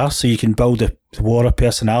riders are, so you can build a war of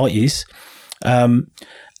personalities.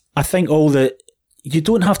 I think you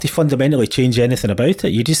don't have to fundamentally change anything about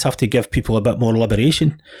it. You just have to give people a bit more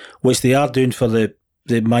liberation, which they are doing for the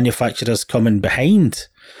manufacturers coming behind.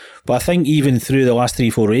 But I think even through the last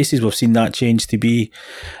 3-4 races, we've seen that change to be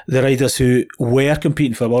the riders who were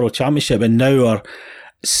competing for a World Championship and now are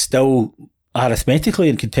still arithmetically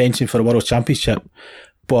in contention for a World Championship,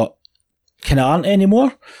 but aren't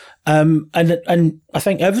anymore. And I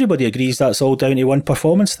think everybody agrees that's all down to one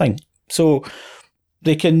performance thing. So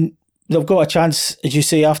they've got a chance, as you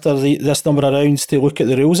say, after this number of rounds to look at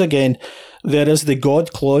the rules again. There is the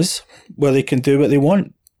God clause where they can do what they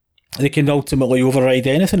want. They can ultimately override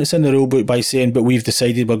anything that's in the rule book by saying, but we've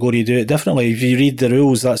decided we're going to do it differently. If you read the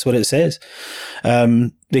rules, that's what it says.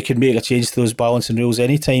 They can make a change to those balancing rules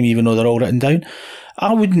anytime, even though they're all written down.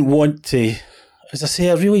 I wouldn't want to, as I say,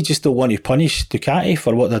 I really just don't want to punish Ducati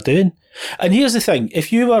for what they're doing. And here's the thing,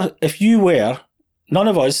 if you were, none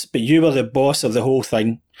of us, but you were the boss of the whole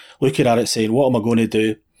thing, looking at it saying, what am I going to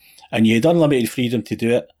do? And you had unlimited freedom to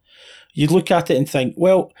do it. You'd look at it and think,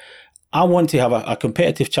 well, I want to have a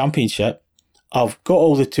competitive championship. I've got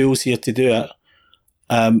all the tools here to do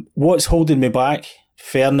it. What's holding me back?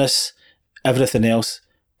 Fairness, everything else.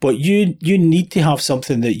 But you need to have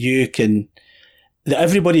something that that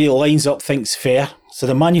everybody lines up thinks fair. So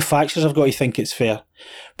the manufacturers have got to think it's fair.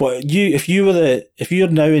 But if you're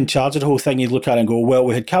now in charge of the whole thing, you'd look at it and go, well,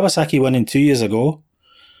 we had Kawasaki winning 2 years ago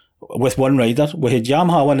with one rider. We had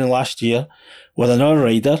Yamaha winning last year with another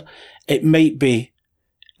rider. It might be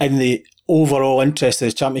in the overall interest of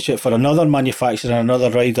the championship for another manufacturer and another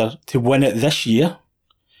rider to win it this year.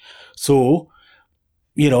 So,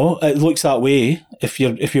 it looks that way. If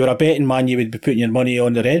you were a betting man, you would be putting your money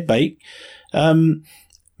on the red bike.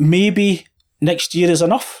 Maybe next year is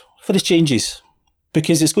enough for the changes,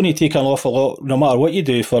 because it's going to take an awful lot, no matter what you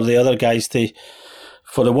do, for the other guys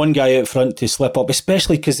for the one guy out front to slip up,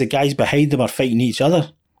 especially because the guys behind them are fighting each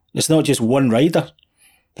other. It's not just one rider.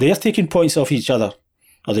 They're taking points off each other,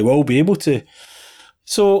 or they will be able to.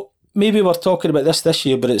 So maybe we're talking about this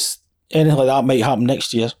year, but it's anything like that might happen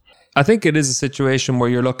next year. I think it is a situation where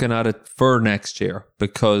you're looking at it for next year,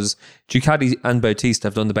 because Ducati and Bautista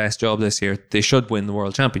have done the best job this year. They should win the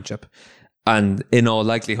World Championship. And in all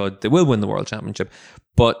likelihood, they will win the World Championship.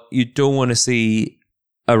 But you don't want to see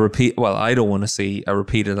a repeat. Well, I don't want to see a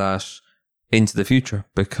repeat of that into the future,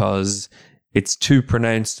 because it's too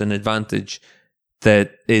pronounced an advantage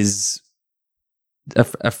that is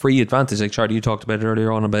a free advantage. Like Charlie, you talked about it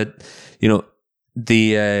earlier on about,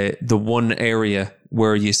 the one area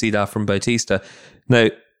where you see that from Bautista. Now,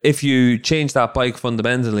 if you change that bike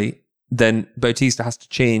fundamentally, then Bautista has to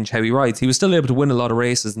change how he rides. He was still able to win a lot of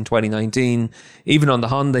races in 2019. Even on the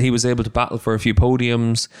Honda, he was able to battle for a few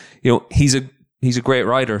podiums. He's a great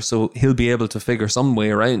rider, so he'll be able to figure some way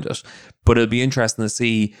around it. But it'll be interesting to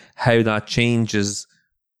see how that changes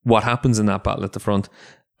what happens in that battle at the front.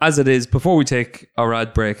 As it is, before we take our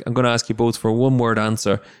ad break, I'm going to ask you both for a one-word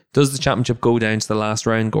answer. Does the championship go down to the last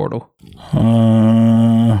round, Gordo?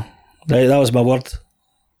 That was my word.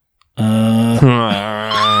 What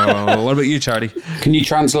about you, Charlie? Can you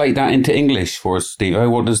translate that into English for us, Steve?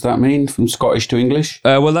 What does that mean, from Scottish to English?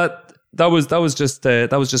 Well, that was just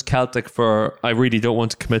Celtic for I really don't want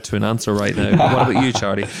to commit to an answer right now. What about you,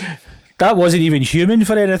 Charlie? That wasn't even human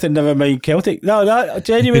for anything, never mind Celtic. No, that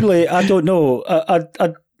genuinely, I don't know.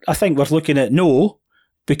 I think we're looking at no,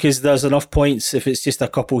 because there's enough points if it's just a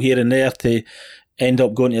couple here and there to end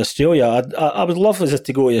up going to Australia. I would love us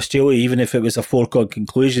to go to Australia, even if it was a foregone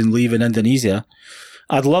conclusion leaving Indonesia.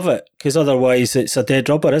 I'd love it, because otherwise it's a dead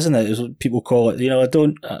rubber, isn't it? As people call it. I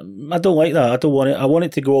don't like that. I don't want it. I want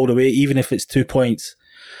it to go all the way, even if it's 2 points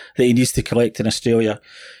that he needs to collect in Australia,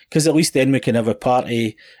 because at least then we can have a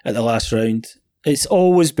party at the last round. It's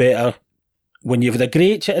always better when you've had a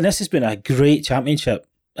great, and this has been a great championship.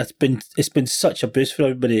 It's been such a boost for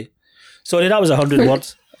everybody. Sorry, that was 100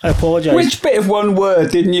 words. I apologise. Which bit of one word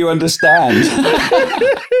didn't you understand?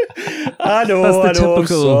 I know. That's the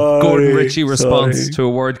typical sorry, Gordon Ritchie response to a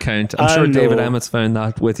word count. I'm sure David know. Emmett's found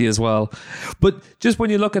that with you as well. But just when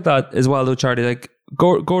you look at that as well, though, Charlie, like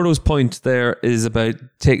Gordo's point there is about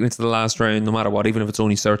taking it to the last round, no matter what, even if it's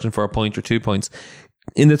only searching for a point or 2 points.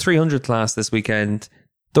 In the 300 class this weekend,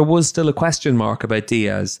 there was still a question mark about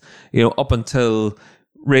Diaz. Up until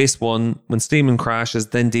race 1, when Steeman crashes,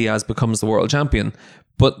 then Diaz becomes the world champion.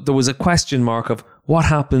 But there was a question mark of what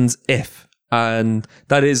happens if, and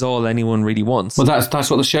that is all anyone really wants. Well,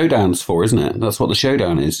 that's what the showdown's for, isn't it? That's what the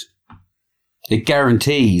showdown is. It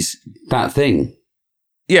guarantees that thing.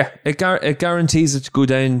 Yeah, it guarantees it to go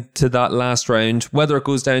down to that last round. Whether it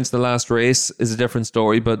goes down to the last race is a different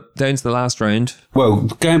story, but down to the last round. Well,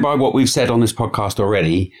 going by what we've said on this podcast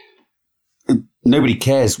already, nobody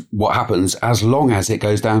cares what happens as long as it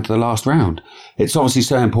goes down to the last round. It's obviously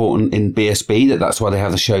so important in BSB that's why they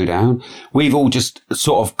have the showdown. We've all just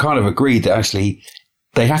sort of kind of agreed that actually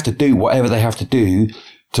they have to do whatever they have to do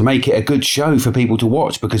to make it a good show for people to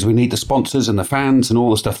watch, because we need the sponsors and the fans and all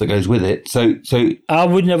the stuff that goes with it. So I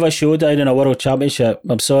wouldn't have a showdown in a world championship.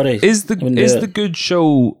 I'm sorry. Is the good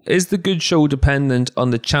show dependent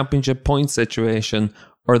on the championship point situation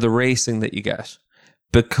or the racing that you get?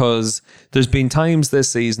 Because there's been times this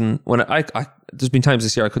season when there's been times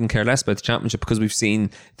this year I couldn't care less about the championship, because we've seen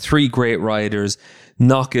 3 great riders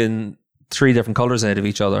knocking 3 different colours out of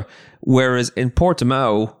each other. Whereas in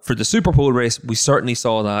Portimao, for the Superpole race, we certainly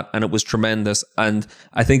saw that, and it was tremendous. And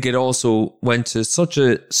I think it also went to such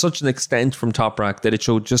an extent from Toprak that it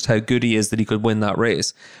showed just how good he is that he could win that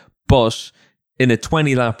race. But in a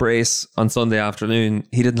 20-lap race on Sunday afternoon,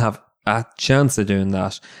 he didn't have a chance of doing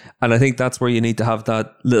that. And I think that's where you need to have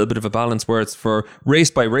that little bit of a balance, where it's for race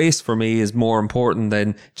by race, for me, is more important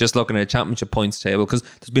than just looking at a championship points table. Because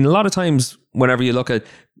there's been a lot of times whenever you look at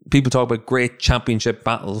people talk about great championship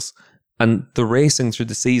battles, and the racing through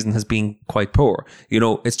the season has been quite poor.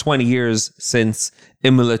 It's 20 years since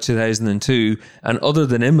Imola 2002, and other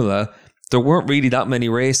than Imola, there weren't really that many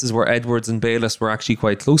races where Edwards and Bayliss were actually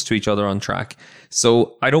quite close to each other on track.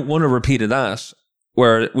 So I don't want a repeat of that,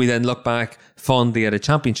 where we then look back fondly at a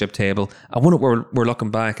championship table. I want it where we're looking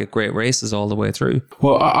back at great races all the way through.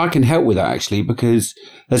 Well, I can help with that, actually, because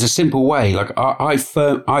there's a simple way. Like I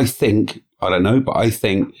think, I don't know, but I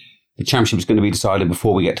think the championship is going to be decided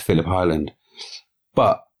before we get to Phillip Island.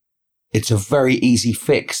 But it's a very easy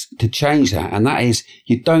fix to change that, and that is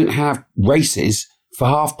you don't have races for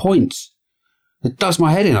half points. It does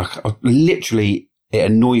my head in. Literally, it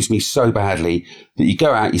annoys me so badly that you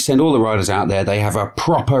go out, you send all the riders out there, they have a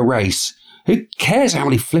proper race. Who cares how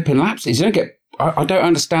many flipping laps it is? I don't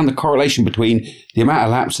understand the correlation between the amount of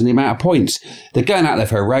laps and the amount of points. They're going out there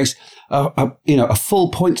for a race, a full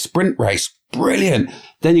point sprint race. Brilliant.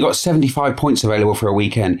 Then you've got 75 points available for a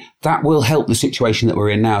weekend. That will help the situation that we're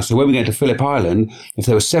in now. So when we go to Phillip Island, if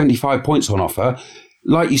there were 75 points on offer,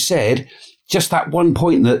 like you said, just that 1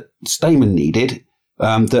 point that Steeman needed,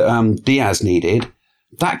 that Diaz needed,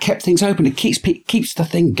 that kept things open. It keeps the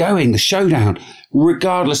thing going, the showdown,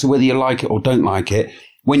 regardless of whether you like it or don't like it.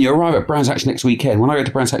 When you arrive at Brands Hatch next weekend, when I go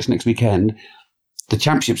to Brands Hatch next weekend, the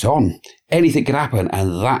championship's on. Anything could happen,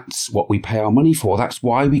 and that's what we pay our money for. That's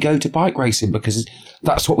why we go to bike racing, because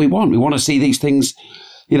that's what we want. We want to see these things,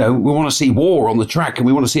 we want to see war on the track, and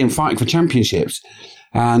we want to see them fighting for championships.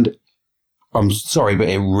 And I'm sorry, but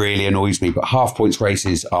it really annoys me, but half points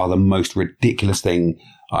races are the most ridiculous thing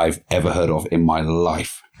I've ever heard of in my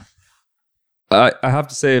life. I have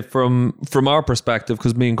to say, from our perspective,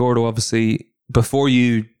 because me and Gordo, obviously, before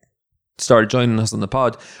you started joining us on the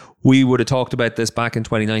pod, we would have talked about this back in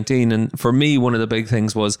 2019. And for me, one of the big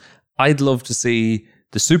things was I'd love to see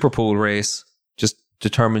the Superpole race just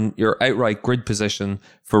determine your outright grid position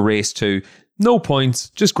for race 2. No points,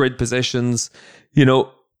 just grid positions,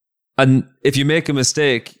 and if you make a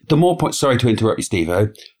mistake... The more points, sorry to interrupt you, Steve-O,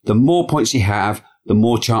 the more points you have, the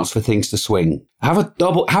more chance for things to swing. Have a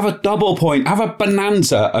double point, have a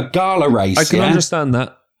bonanza, a gala race. I can understand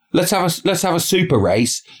that. Let's have a super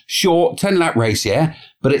race, short 10-lap race, yeah,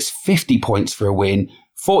 but it's 50 points for a win,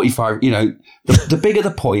 45. The bigger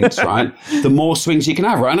the points, right, the more swings you can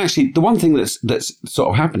have, right? And actually, the one thing that's sort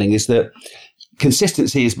of happening is that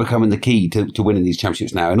consistency is becoming the key to winning these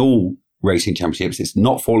championships now. In all racing championships, it's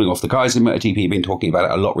not falling off. The guys in MotoGP have been talking about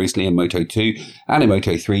it a lot recently in Moto2 and in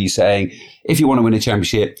Moto3, saying if you want to win a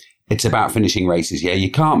championship, it's about finishing races. Yeah,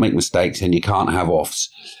 you can't make mistakes and you can't have offs.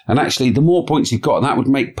 And actually, the more points you've got, and that would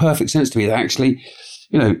make perfect sense to me, that actually,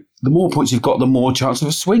 the more points you've got, the more chance of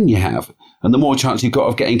a swing you have, and the more chance you've got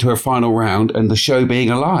of getting to a final round and the show being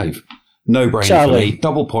alive. No brainer for me.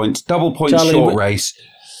 Double points, Charlie, short race,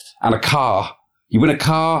 and a car. You win a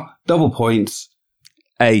car, double points.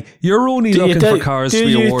 Hey, you're only looking for cars to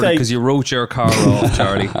be awarded because you wrote your car off,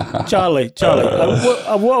 Charlie. Charlie,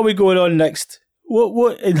 what are we going on next?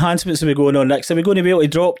 What enhancements are we going on next? Are we going to be able to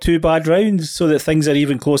drop 2 bad rounds so that things are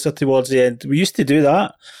even closer towards the end? We used to do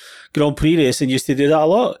that. Grand Prix racing used to do that a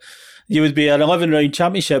lot. You would be an 11-round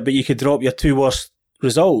championship, but you could drop your 2 worst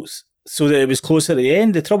results so that it was closer to the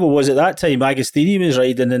end. The trouble was at that time, Agostini was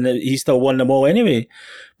riding and he still won them all anyway.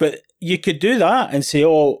 But you could do that and say,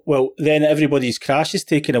 oh, well, then everybody's crash is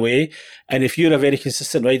taken away. And if you're a very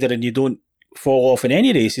consistent rider and you don't fall off in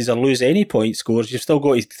any races or lose any point scores, you've still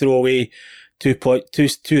got to throw away two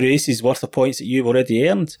races worth of points that you've already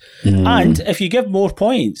earned. And if you give more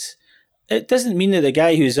points, it doesn't mean that the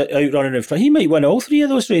guy who's out running in front, he might win all 3 of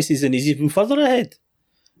those races and he's even further ahead.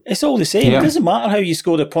 It's all the same. It doesn't matter how you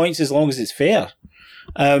score the points as long as it's fair.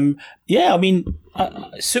 Super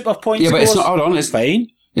points scores, but it's not, hold on, it's fine.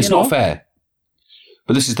 It's not fair.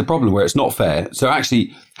 But this is the problem where it's not fair. So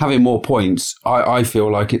actually having more points, I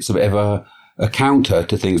feel like it's a bit of a counter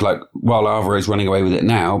to things like, well, Alvaro's running away with it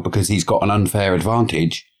now because he's got an unfair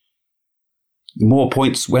advantage. More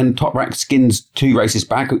points when Toprak skins 2 races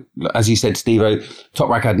back. As you said, Steve-O,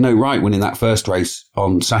 Toprak had no right winning that first race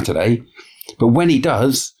on Saturday. But when he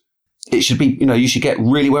does, it should be, you should get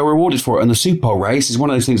really well rewarded for it. And the Super Bowl race is one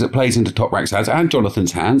of those things that plays into Toprak's hands and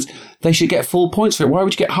Jonathan's hands. They should get full points for it. Why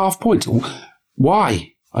would you get half points?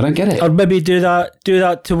 Why? I don't get it. Or maybe do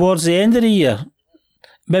that towards the end of the year.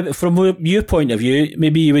 Maybe from your point of view,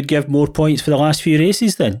 maybe you would give more points for the last few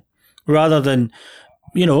races then, rather than,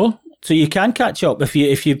 so you can catch up. If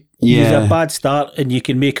you use a bad start and you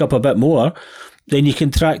can make up a bit more, then you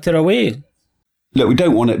can tractor away. Look, we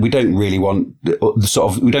don't want to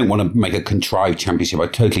make a contrived championship. I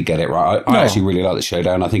totally get it, right? I actually really like the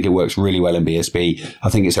showdown. I think it works really well in BSB. I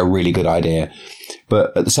think it's a really good idea.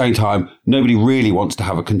 But at the same time, nobody really wants to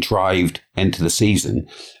have a contrived end to the season.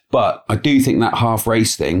 But I do think that half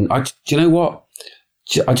race thing, do you know what?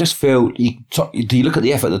 I just feel, do you look at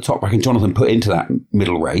the effort that Toprak and Jonathan put into that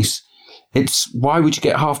middle race? Why would you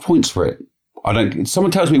get half points for it? If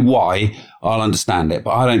someone tells me why, I'll understand it,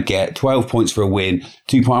 but I don't get 12 points for a win,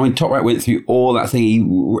 2 points. I mean, Toprak went through all that thing.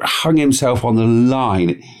 He hung himself on the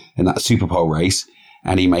line in that Super Pole race,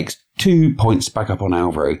 and he makes 2 points back up on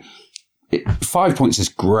Alvaro. 5 points is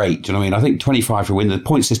great. Do you know what I mean? I think 25 for a win. The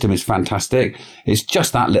point system is fantastic. It's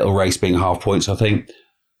just that little race being half points. I think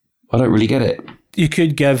I don't really get it. You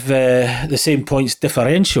could give the same points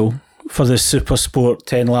differential for the Super Sport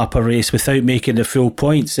 10-lapper race without making the full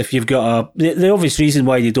points. If you've got the obvious reason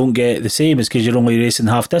why you don't get the same is because you're only racing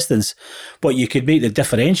half distance, but you could make the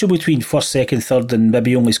differential between first, second, third, and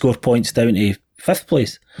maybe only score points down to 5th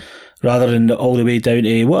place rather than all the way down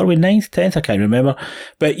to, what are we, 9th, 10th? I can't remember.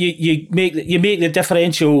 But you make the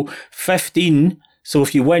differential 15. So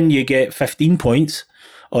if you win, you get 15 points,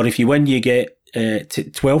 or if you win, you get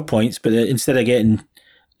 12 points. But instead of getting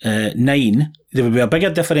 9, there would be a bigger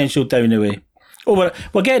differential down the way. Oh,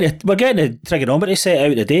 we're getting a trigonometry set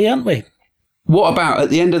out today, aren't we? What about at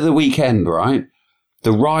the end of the weekend, right?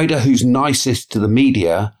 The rider who's nicest to the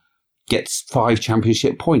media gets 5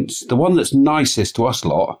 championship points. The one that's nicest to us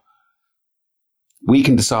lot, we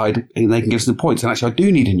can decide and they can give us the points. And actually, I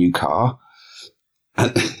do need a new car.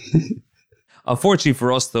 Unfortunately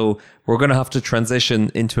for us, though, we're going to have to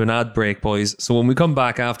transition into an ad break, boys. So when we come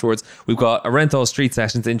back afterwards, we've got a Renthal Street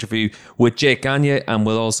Sessions interview with Jake Gagne, and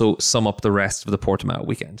we'll also sum up the rest of the Portimao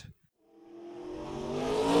weekend.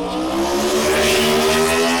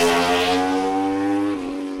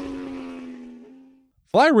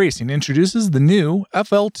 Fly Racing introduces the new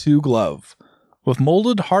FL2 glove. With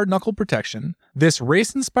molded hard knuckle protection, this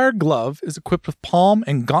race-inspired glove is equipped with palm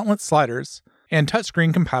and gauntlet sliders and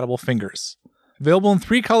touchscreen compatible fingers. Available in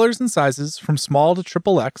 3 colors and sizes from small to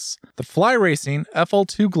XXX, the Fly Racing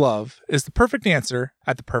FL2 glove is the perfect answer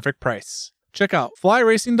at the perfect price. Check out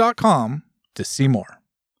flyracing.com to see more.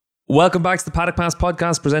 Welcome back to the Paddock Pass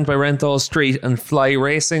podcast presented by Renthal Street and Fly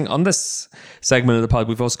Racing. On this segment of the pod,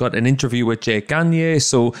 we've also got an interview with Jake Gagne.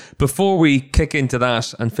 So before we kick into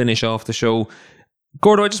that and finish off the show,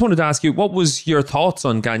 Gordo, I just wanted to ask you, what was your thoughts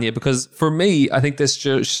on Gagne? Because for me, I think this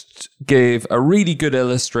just gave a really good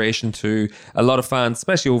illustration to a lot of fans,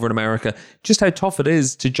 especially over in America, just how tough it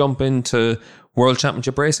is to jump into World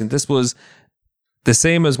Championship racing. This was the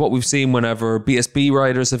same as what we've seen whenever BSB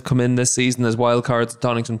riders have come in this season as wildcards at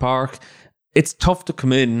Donington Park. It's tough to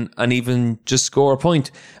come in and even just score a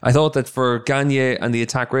point. I thought that for Gagne and the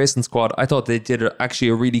Attack Racing squad, I thought they did actually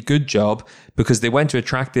a really good job because they went to a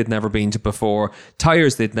track they'd never been to before,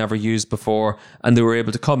 tyres they'd never used before, and they were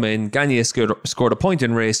able to come in. Gagne scored a point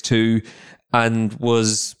in race 2 and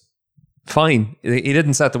was fine. He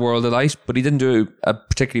didn't set the world alight, but he didn't do a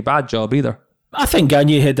particularly bad job either. I think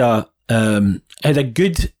Gagne had a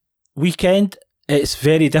good weekend. It's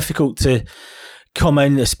very difficult to come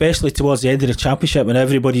in, especially towards the end of the championship when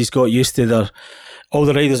everybody's got used to all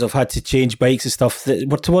the riders have had to change bikes and stuff.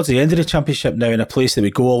 We're towards the end of the championship now in a place that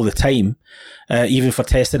we go all the time, even for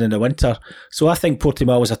testing in the winter. So I think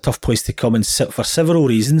Portimao was a tough place to come and sit for several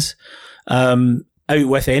reasons, out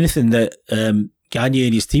with anything that Gagne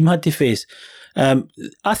and his team had to face.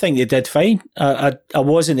 I think they did fine. I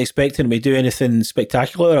wasn't expecting him to do anything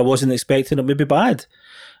spectacular. I wasn't expecting him to be bad.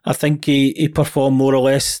 I think he performed more or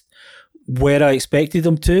less where I expected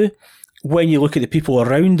him to. When you look at the people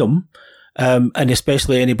around him, and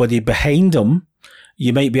especially anybody behind him,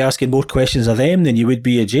 you might be asking more questions of them than you would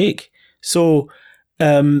be of Jake. So,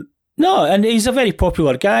 no, and he's a very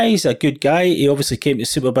popular guy. He's a good guy. He obviously came to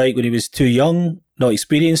Superbike when he was too young, not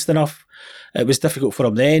experienced enough. It was difficult for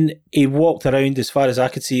him then. He walked around, as far as I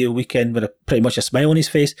could see, a weekend with pretty much a smile on his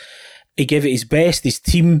face. He gave it his best. His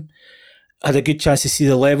team had a good chance to see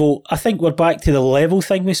the level. I think we're back to the level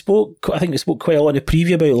thing we spoke. I think we spoke quite a lot in the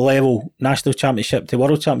preview about level, national championship to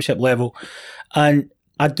world championship level. And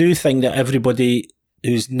I do think that everybody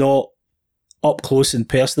who's not up close and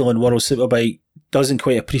personal in World Superbike doesn't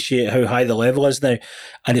quite appreciate how high the level is now.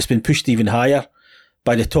 And it's been pushed even higher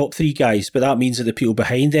by the top 3 guys. But that means that the people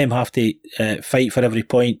behind them have to fight for every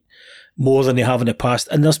point more than they have in the past.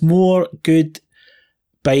 And there's more good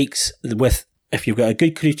bikes with, if you've got a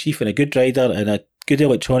good crew chief and a good rider and a good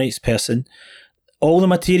electronics person, all the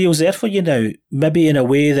material's there for you now, maybe in a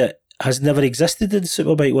way that has never existed in the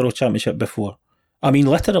Superbike World Championship before. I mean,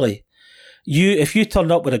 literally. If you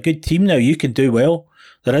turn up with a good team now, you can do well.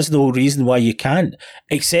 There is no reason why you can't,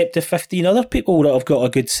 except the 15 other people that have got a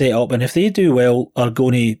good setup, and if they do well, are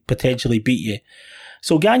going to potentially beat you.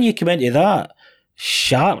 So Gagne came into that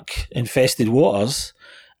shark-infested waters,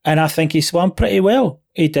 and I think he swam pretty well.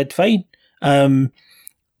 He did fine.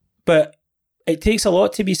 But it takes a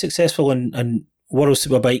lot to be successful in World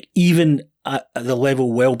Superbike, even at the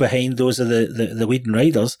level well behind those of the leading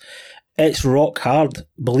riders. It's rock hard.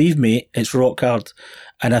 Believe me, it's rock hard.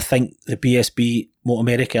 And I think the BSB, Moto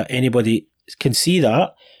America, anybody can see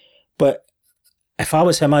that. But if I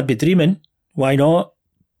was him, I'd be dreaming. Why not?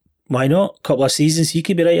 Why not? A couple of seasons, he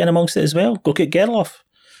could be right in amongst it as well. Look at Gerloff.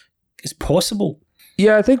 It's possible.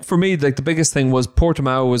 Yeah, I think for me, like the biggest thing was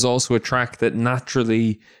Portimao was also a track that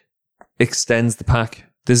naturally extends the pack.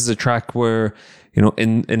 This is a track where, you know,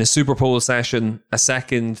 in a Super Pole session, a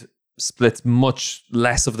second splits much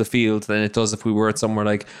less of the field than it does if we were at somewhere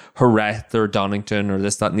like Jerez or Donington or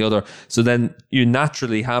this, that and the other. So then you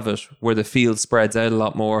naturally have it where the field spreads out a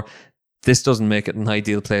lot more. This doesn't make it an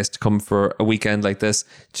ideal place to come for a weekend like this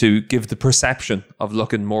to give the perception of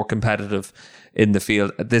looking more competitive in the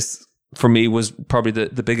field. This, for me, was probably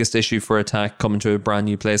the biggest issue for Attack coming to a brand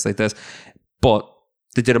new place like this. But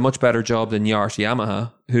they did a much better job than Yart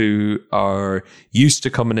Yamaha, who are used to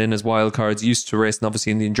coming in as wildcards, used to racing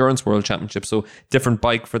obviously in the Endurance World Championship. So different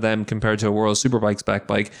bike for them compared to a World Superbike spec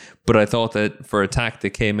bike. But I thought that for Attack, they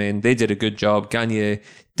came in, they did a good job. Gagne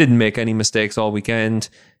didn't make any mistakes all weekend,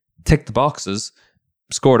 ticked the boxes,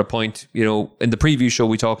 scored a point. You know, in the preview show,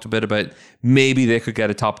 we talked a bit about maybe they could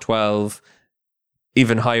get a top 12,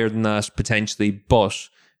 even higher than that potentially, but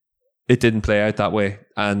it didn't play out that way.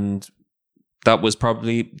 And that was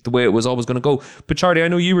probably the way it was always going to go. But Charlie, I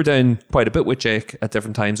know you were down quite a bit with Jake at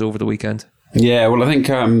different times over the weekend. Yeah, well, I think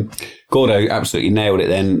Gordo absolutely nailed it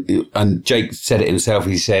then. And Jake said it himself.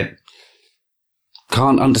 He said,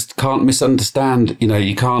 can't misunderstand, you know,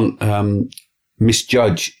 you can't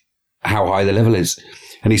misjudge how high the level is.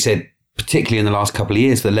 And he said, particularly in the last couple of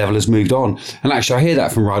years, the level has moved on. And actually, I hear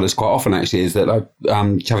that from riders quite often, actually, is that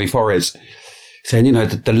Xavi Forés saying, you know,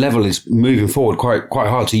 the level is moving forward quite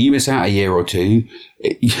hard. So you miss out a year or two,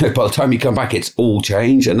 by the time you come back, it's all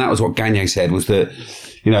changed. And that was what Gagne said, was that,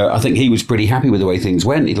 you know, I think he was pretty happy with the way things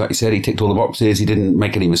went. Like you said, he ticked all the boxes. He didn't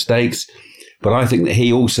make any mistakes. But I think that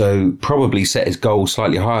he also probably set his goals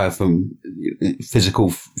slightly higher from physical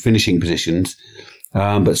finishing positions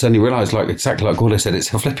But suddenly realised, like exactly like Gordo said,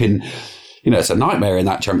 it's a flipping, it's a nightmare in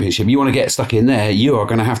that championship. You want to get stuck in there, you are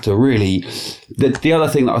going to have to really... The other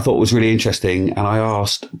thing that I thought was really interesting, and I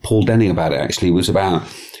asked Paul Denning about it actually, was about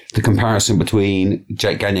the comparison between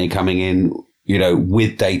Jake Gagne coming in,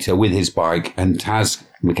 with data, with his bike, and Taz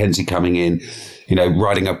McKenzie coming in,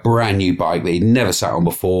 riding a brand new bike that he'd never sat on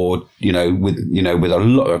before, with a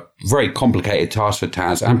lot of very complicated tasks for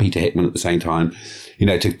Taz and Peter Hickman at the same time,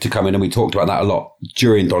 to come in. And we talked about that a lot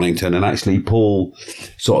during Donington. And actually, Paul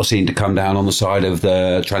sort of seemed to come down on the side of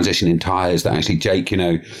the transition in tyres, that actually Jake,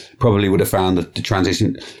 probably would have found the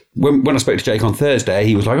transition. When I spoke to Jake on Thursday,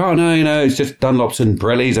 he was like, oh, no, it's just Dunlops and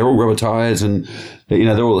Pirellis. They're all rubber tyres and,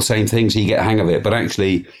 they're all the same thing. So you get a hang of it. But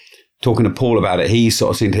actually, talking to Paul about it, he sort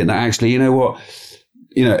of seemed to think that actually, you know what,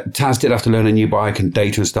 Taz did have to learn a new bike and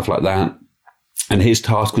data and stuff like that. And his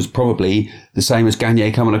task was probably the same as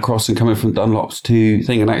Gagne coming across and coming from Dunlops to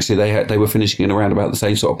thing. And actually they were finishing in around about the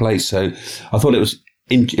same sort of place. So I thought it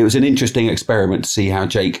was an interesting experiment to see how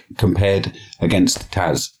Jake compared against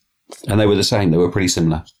Taz. And they were the same. They were pretty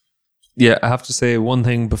similar. Yeah, I have to say one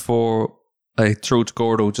thing before I throw to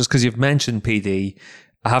Gordo, just because you've mentioned PD,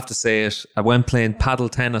 I have to say it. I went playing paddle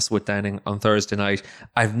tennis with Denning on Thursday night.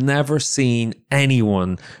 I've never seen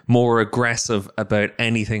anyone more aggressive about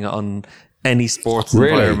anything on any sports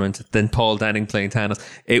environment than Paul Denning playing tennis.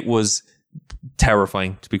 It was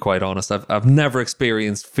terrifying, to be quite honest. I've never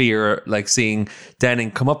experienced fear like seeing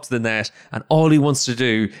Denning come up to the net and all he wants to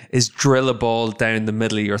do is drill a ball down the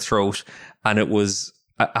middle of your throat. And it was,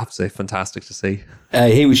 I have to say, fantastic to see.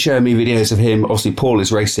 He was showing me videos of him. Obviously, Paul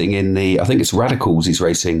is racing in I think it's Radicals he's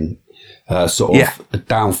racing, sort of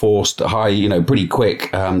downforced, high, pretty quick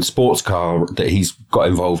sports car that he's got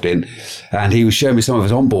involved in. And he was showing me some of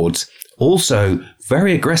his onboards. Also,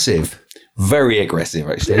 very aggressive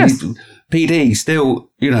actually. Yes. PD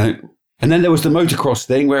still, and then there was the motocross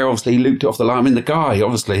thing where obviously he looped it off the line. I mean, the guy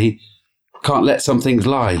obviously can't let some things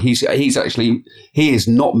lie. He is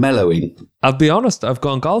not mellowing. I'll be honest, I've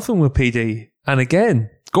gone golfing with PD, and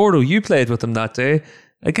again, Gordo, you played with him that day.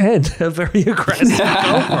 Again, a very aggressive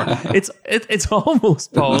golfer. It's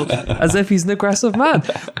almost, Paul, as if he's an aggressive man.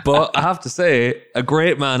 But I have to say, a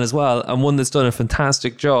great man as well, and one that's done a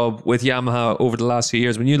fantastic job with Yamaha over the last few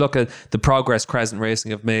years. When you look at the progress Crescent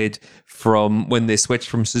Racing have made from when they switched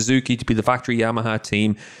from Suzuki to be the factory Yamaha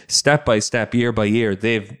team, step by step, year by year,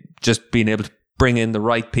 they've just been able to bring in the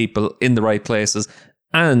right people in the right places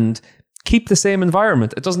and keep the same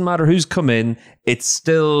environment. It doesn't matter who's come in, it's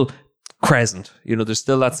still Crescent. There's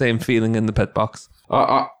still that same feeling in the pit box.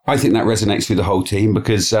 I think that resonates through the whole team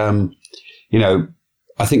because, I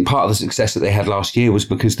think part of the success that they had last year was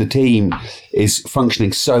because the team is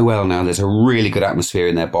functioning so well now. There's a really good atmosphere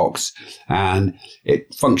in their box and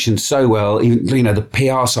it functions so well. Even, the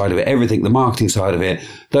PR side of it, everything, the marketing side of it,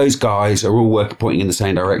 those guys are all pointing in the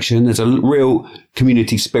same direction. There's a real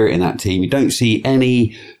community spirit in that team. You don't see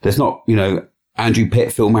there's not, Andrew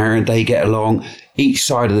Pitt, Phil Marion, they get along. Each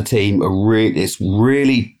side of the team it's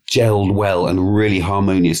really gelled well and really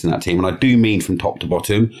harmonious in that team. And I do mean from top to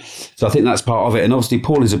bottom. So I think that's part of it. And obviously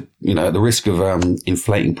Paul is at the risk of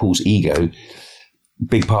inflating Paul's ego.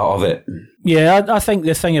 Big part of it. Yeah, I think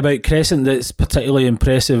the thing about Crescent that's particularly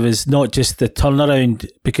impressive is not just the turnaround,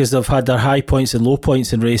 because they've had their high points and low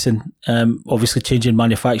points in racing. Obviously changing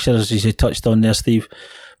manufacturers, as you touched on there, Steve.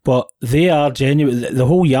 But they are genuine. The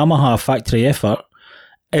whole Yamaha factory effort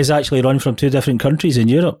is actually run from two different countries in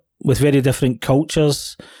Europe with very different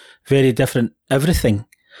cultures, very different everything.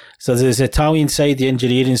 So there's the Italian side, the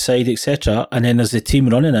engineering side, etc. And then there's the team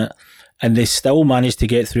running it. And they still managed to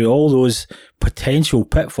get through all those potential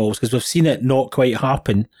pitfalls, because we've seen it not quite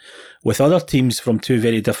happen with other teams from two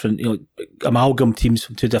very different, amalgam teams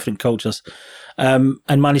from two different cultures, and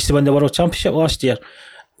managed to win the World Championship last year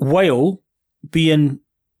while being,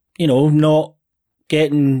 not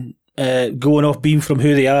getting going off beam from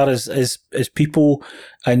who they are as people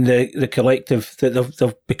and the collective that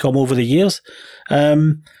they've become over the years.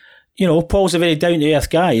 Paul's a very down to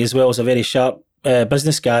earth guy as well as a very sharp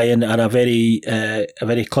business guy and a very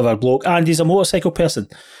clever bloke, and he's a motorcycle person.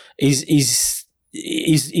 He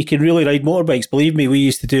can really ride motorbikes. Believe me, we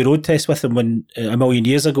used to do road tests with him when a million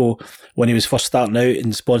years ago when he was first starting out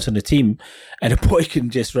and sponsoring the team, and the boy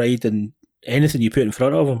can just ride and anything you put in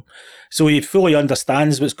front of him. So he fully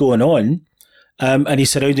understands what's going on, and he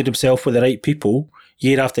surrounded himself with the right people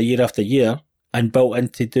year after year after year and built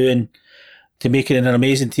into making an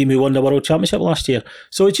amazing team who won the World Championship last year.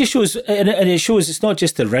 So it just shows, and it shows it's not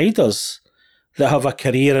just the riders that have a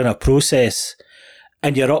career and a process,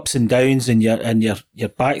 and your ups and downs and your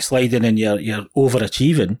backsliding and your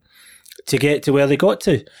overachieving to get to where they got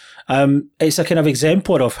to. It's a kind of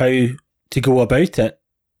exemplar of how to go about it.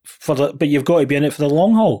 But you've got to be in it for the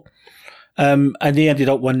long haul. And they ended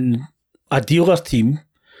up winning. A dealer team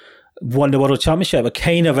won the World Championship, but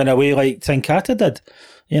kind of in a way like Tinkata did.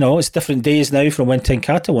 You know, it's different days now from when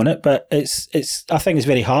Tinkata won it, but it's. I think it's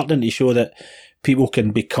very heartening to show that people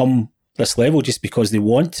can become this level just because they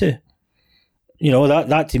want to. You know,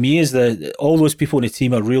 that to me is all those people in the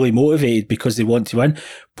team are really motivated because they want to win,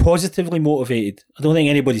 positively motivated. I don't think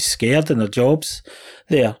anybody's scared in their jobs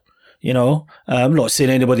there. You know, I'm not saying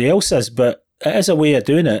anybody else is, but it is a way of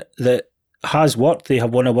doing it that has worked. They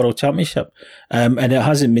have won a World Championship, and it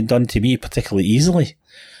hasn't been done to me particularly easily.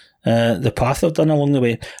 The path they've done along the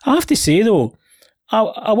way. I have to say though,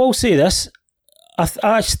 I will say this: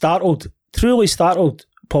 I truly startled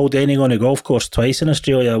Paul Denning on a golf course twice in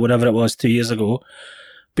Australia, whatever it was 2 years ago,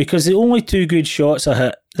 because the only two good shots I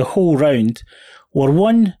hit the whole round were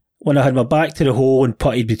one when I had my back to the hole and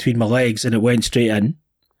putted between my legs and it went straight in.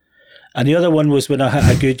 And the other one was when I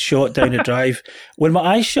hit a good shot down the drive. When my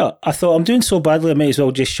eyes shut, I thought, I'm doing so badly, I might as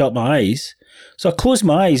well just shut my eyes. So I closed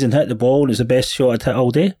my eyes and hit the ball, and it was the best shot I'd hit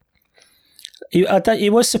all day. He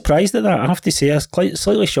was surprised at that, I have to say. I was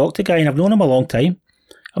slightly shocked, the guy, and I've known him a long time.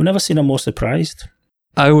 I've never seen him more surprised.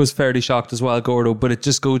 I was fairly shocked as well, Gordo, but it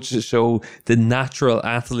just goes to show the natural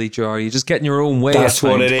athlete you are. You just get in your own way. That's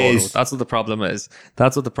what it is. That's what the problem is.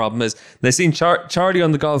 They seen Charlie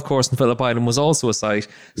on the golf course in Phillip Island was also a sight.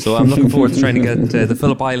 So I'm looking forward to trying to get the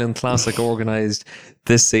Phillip Island Classic organised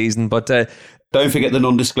this season. But don't forget the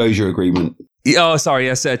non-disclosure agreement. Oh, sorry.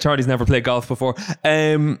 Yes, Charlie's never played golf before.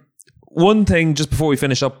 One thing, just before we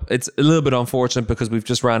finish up, it's a little bit unfortunate because we've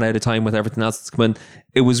just ran out of time with everything else that's come in.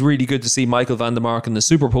 It was really good to see Michael van der Mark in the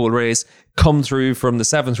Super Pole race come through from the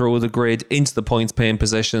 7th row of the grid into the points paying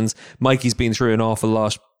positions. Mikey's been through an awful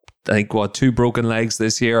lot. I think, 2 broken legs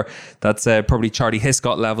this year. That's probably Charlie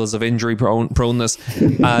Hiscott levels of injury proneness.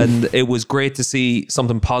 And it was great to see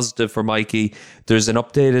something positive for Mikey. There's an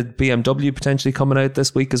updated BMW potentially coming out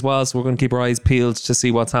this week as well. So we're going to keep our eyes peeled to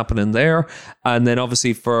see what's happening there. And then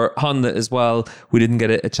obviously for Honda as well, we didn't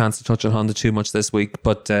get a chance to touch on Honda too much this week,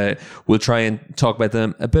 but we'll try and talk about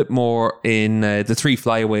them a bit more in the 3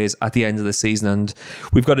 flyaways at the end of the season. And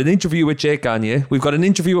we've got an interview with Jake Gagne. We've got an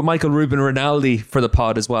interview with Michael Ruben Rinaldi for the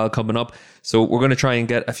pod as well coming up. So we're going to try and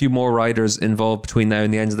get a few more riders involved between now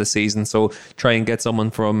and the end of the season. So try and get someone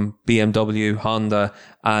from BMW, Honda,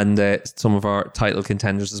 and some of our title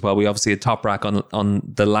contenders as well. We obviously had Top Rack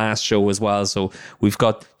on the last show as well. So we've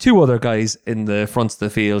got 2 other guys in the front of the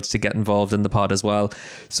field to get involved in the pod as well.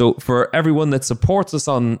 So for everyone that supports us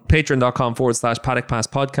on patreon.com/Paddock Pass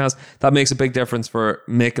podcast, that makes a big difference for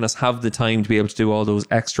making us have the time to be able to do all those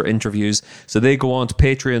extra interviews. So they go on to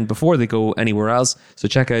Patreon before they go anywhere else. So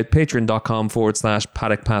check out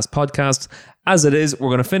patreon.com/Paddock Pass podcast. As it is, we're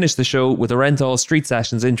going to finish the show with a Renthal Street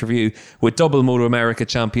Sessions interview with double Moto America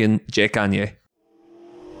champion Jake Gagne.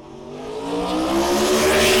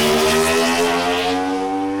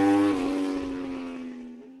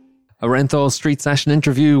 A Renthal Street Session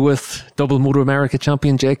interview with double Moto America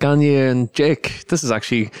champion Jake Gagne. And Jake, this is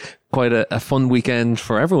actually quite a fun weekend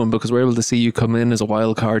for everyone because we're able to see you come in as a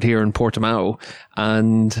wild card here in Portimao,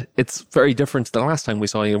 and it's very different to the last time we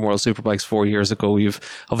saw you in World Superbikes 4 years ago. You've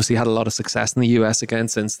obviously had a lot of success in the US again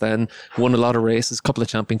since then, won a lot of races, a couple of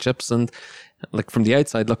championships, and like from the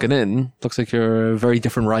outside looking in, looks like you're a very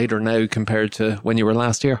different rider now compared to when you were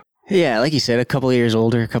last year. Yeah, like you said, a couple of years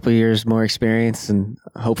older, a couple of years more experience, and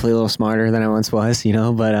hopefully a little smarter than I once was,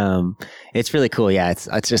 but it's really cool. Yeah,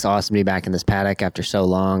 it's just awesome to be back in this paddock after so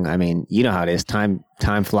long. I mean, you know how it is. Time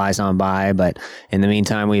flies on by, but in the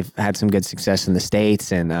meantime, we've had some good success in the States,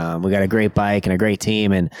 and we got a great bike and a great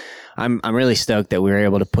team, and I'm really stoked that we were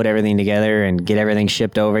able to put everything together and get everything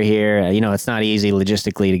shipped over here. It's not easy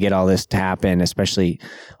logistically to get all this to happen, especially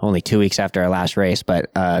only 2 weeks after our last race, but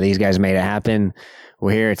these guys made it happen.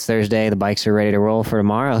 We're here. It's Thursday. The bikes are ready to roll for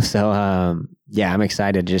tomorrow. So, I'm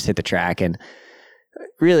excited to just hit the track. And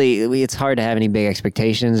really, it's hard to have any big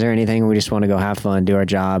expectations or anything. We just want to go have fun, do our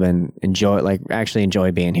job, and actually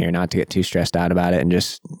enjoy being here, not to get too stressed out about it and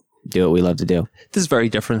just do what we love to do. This is very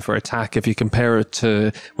different for Attack. If you compare it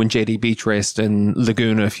to when JD Beach raced in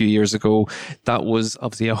Laguna a few years ago, that was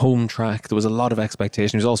obviously a home track. There was a lot of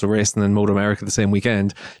expectation. He was also racing in Moto America the same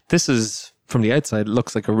weekend. This is, from the outside, it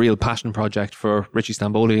looks like a real passion project for Richie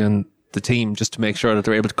Stamboli and the team, just to make sure that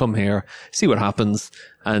they're able to come here, see what happens.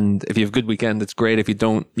 And if you have a good weekend, it's great. If you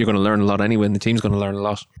don't, you're going to learn a lot anyway, and the team's going to learn a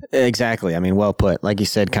lot. Exactly. I mean, well put. Like you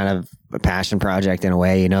said, kind of a passion project in a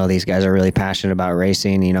way. These guys are really passionate about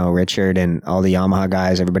racing, Richard and all the Yamaha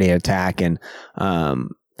guys, everybody at Attack. And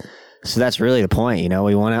So that's really the point, you know.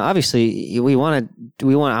 We want to I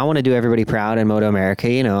want to do everybody proud in Moto America.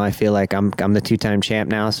 You know, I feel like I'm the 2-time champ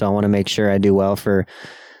now, so I want to make sure I do well for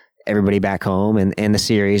everybody back home and the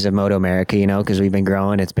series of Moto America, you know, because we've been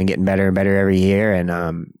growing. It's been getting better and better every year. And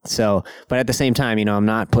but at the same time, you know, I'm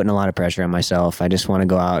not putting a lot of pressure on myself. I just want to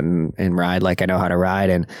go out and ride like I know how to ride.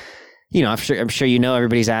 And, you know, I'm sure you know,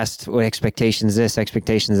 everybody's asked what expectations this,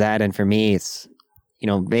 expectations that. And for me, it's, you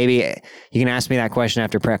know, maybe you can ask me that question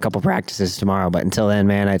after a couple practices tomorrow. But until then,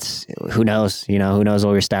 man, it's who knows? You know, who knows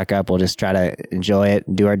where we stack up? We'll just try to enjoy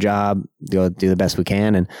it, do our job, do the best we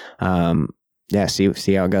can. And, yeah,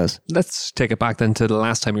 see how it goes. Let's take it back then to the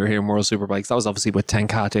last time you were here in World Superbikes. That was obviously with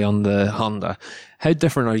Tenkate on the Honda. How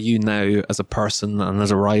different are you now as a person and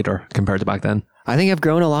as a rider compared to back then? I think I've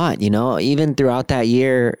grown a lot, you know. Even throughout that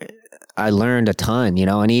year, I learned a ton, you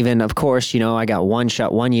know. And even, of course, you know, I got one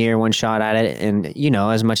shot at it. And, you know,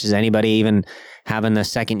 as much as anybody, even having the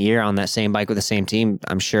second year on that same bike with the same team,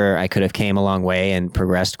 I'm sure I could have came a long way and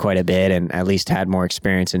progressed quite a bit and at least had more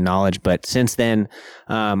experience and knowledge. But since then,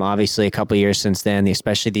 obviously a couple of years since then,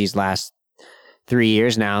 especially these last 3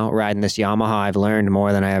 years now, riding this Yamaha, I've learned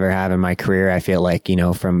more than I ever have in my career. I feel like, you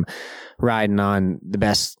know, from riding on the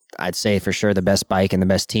best, I'd say for sure the best bike and the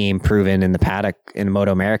best team proven in the paddock in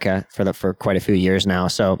Moto America for quite a few years now.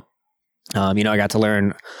 So, you know, I got to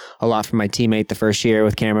learn a lot from my teammate the first year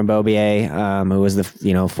with Cameron Beaubier, who was the,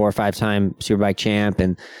 you know, 4 or 5-time Superbike champ.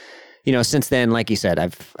 And, you know, since then, like you said,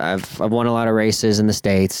 I've won a lot of races in the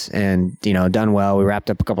States and, you know, done well. We wrapped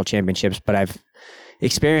up a couple championships, but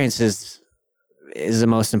experience is the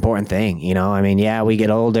most important thing. You know, I mean, yeah, we get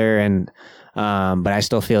older and, but I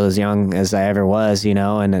still feel as young as I ever was, you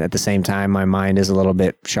know, and at the same time, my mind is a little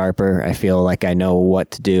bit sharper. I feel like I know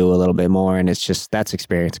what to do a little bit more, and it's just, that's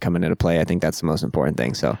experience coming into play. I think that's the most important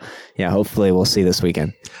thing. So yeah, hopefully we'll see this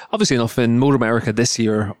weekend. Obviously enough, in Moto America this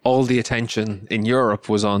year, all the attention in Europe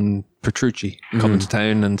was on Petrucci coming to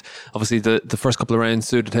town, and obviously the first couple of rounds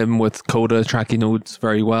suited him with Coda track he knows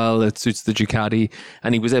very well. It suits the Ducati,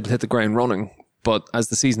 and he was able to hit the ground running. But as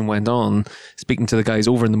the season went on, speaking to the guys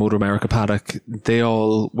over in the Moto America paddock, they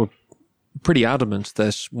all were pretty adamant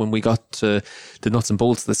that when we got to the nuts and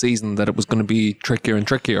bolts of the season, that it was going to be trickier and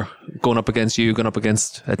trickier. Going up against you, going up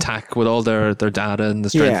against Attack with all their data and the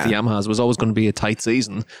strength of the Yamahas was always going to be a tight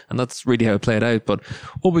season. And that's really how it played out. But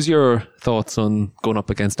what was your thoughts on going up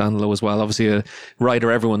against Danilo as well? Obviously a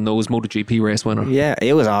rider everyone knows, MotoGP race winner. Yeah,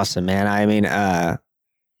 it was awesome, man. I mean,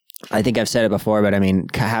 I think I've said it before, but I mean,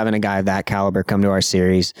 having a guy of that caliber come to our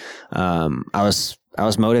series, I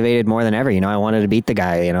was motivated more than ever. You know, I wanted to beat the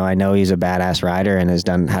guy. You know, I know he's a badass rider and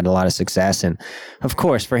had a lot of success. And of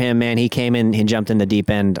course, for him, man, he came in, he jumped in the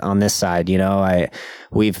deep end on this side. You know,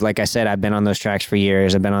 like I said, I've been on those tracks for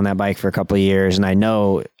years. I've been on that bike for a couple of years, and I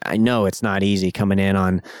know it's not easy coming in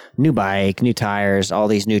on new bike, new tires, all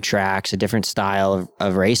these new tracks, a different style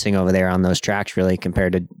of racing over there on those tracks, really,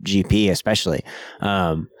 compared to GP, especially.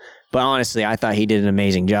 But honestly, I thought he did an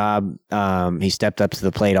amazing job. He stepped up to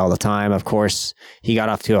the plate all the time. Of course, he got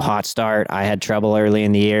off to a hot start. I had trouble early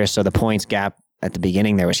in the year, so the points gap at the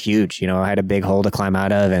beginning there was huge. You know, I had a big hole to climb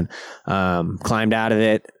out of and climbed out of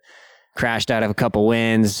it, crashed out of a couple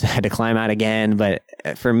wins, had to climb out again. But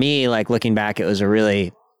for me, like looking back, it was a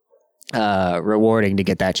really rewarding to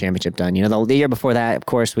get that championship done. You know, the year before that, of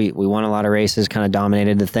course, we won a lot of races, kind of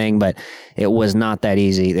dominated the thing, but it was not that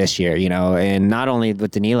easy this year, you know, and not only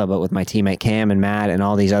with Danilo, but with my teammate Cam and Matt and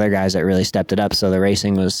all these other guys that really stepped it up. So the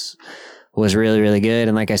racing was really, really good.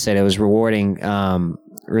 And like I said, it was rewarding,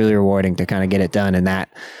 really rewarding to kind of get it done, and that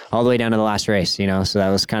all the way down to the last race, you know. So that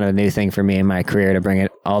was kind of a new thing for me in my career, to bring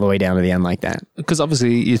it all the way down to the end like that. Because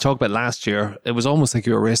obviously you talk about last year, it was almost like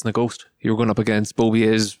you were racing a ghost. You were going up against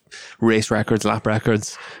Beaubier's race records, lap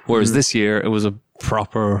records, whereas this year it was a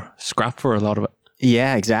proper scrap for a lot of it.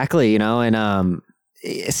 Yeah, exactly. You know, and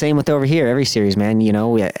same with over here, every series, man. You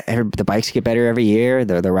know, the bikes get better every year.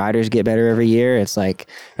 The riders get better every year. It's like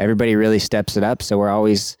everybody really steps it up. So we're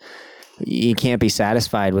always, you can't be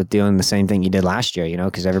satisfied with doing the same thing you did last year, you know,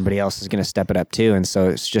 because everybody else is going to step it up too. And so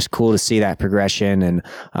it's just cool to see that progression.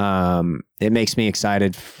 And it makes me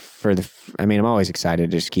excited I'm always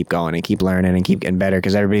excited to just keep going and keep learning and keep getting better,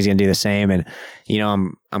 because everybody's going to do the same. And, you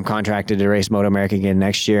know, I'm contracted to race Moto America again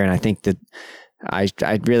next year. And I think that I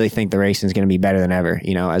really think the racing is going to be better than ever,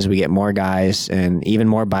 you know, as we get more guys and even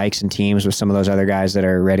more bikes and teams with some of those other guys that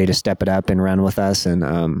are ready to step it up and run with us.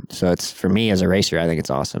 And so it's, for me as a racer, I think it's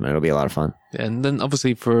awesome. It'll be a lot of fun. And then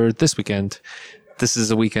obviously for this weekend, this is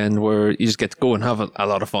a weekend where you just get to go and have a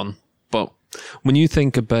lot of fun. But when you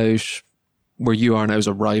think about where you are now as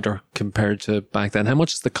a rider compared to back then, how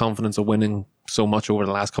much has the confidence of winning so much over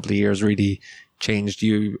the last couple of years really changed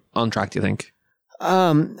you on track, do you think?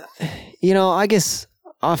 I guess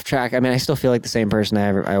off track, I mean, I still feel like the same person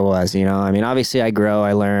I was, I mean, obviously I grow,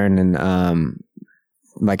 I learn, and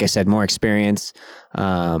like I said, more experience.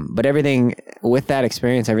 But everything with that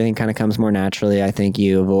experience, everything kind of comes more naturally. I think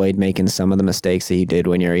you avoid making some of the mistakes that you did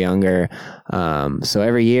when you were younger. So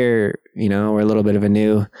every year, we're a little bit of a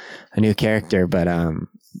new character. But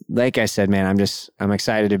like I said, man, I'm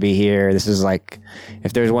excited to be here. This is like,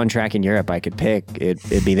 if there's one track in Europe I could pick,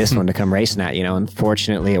 it'd be this one to come racing at.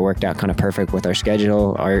 Unfortunately, it worked out kind of perfect with our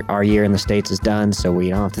schedule. Our year in the States is done, so we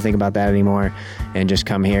don't have to think about that anymore, and just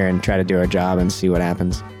come here and try to do our job and see what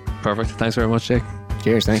happens. Perfect. Thanks very much, Jake.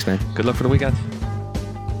 Cheers. Thanks, man. Good luck for the weekend.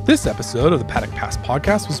 This episode of the Paddock Pass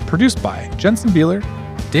podcast was produced by Jensen Beeler,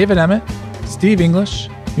 David Emmett, Steve English,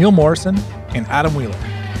 Neil Morrison, and Adam Wheeler.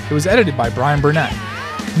 It was edited by Brian Burnett.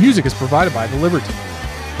 Music is provided by The Liberty.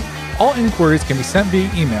 All inquiries can be sent via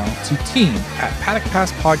email to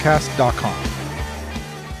team@paddockpasspodcast.com.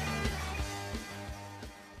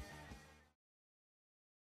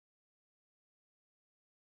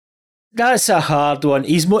 That's a hard one.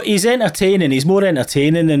 He's entertaining. He's more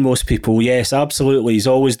entertaining than most people. Yes, absolutely. He's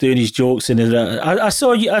always doing his jokes. And I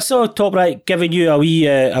saw Top Right giving you a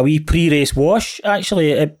wee pre-race wash.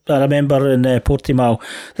 Actually, I remember in Portimao.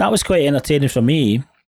 That was quite entertaining for me.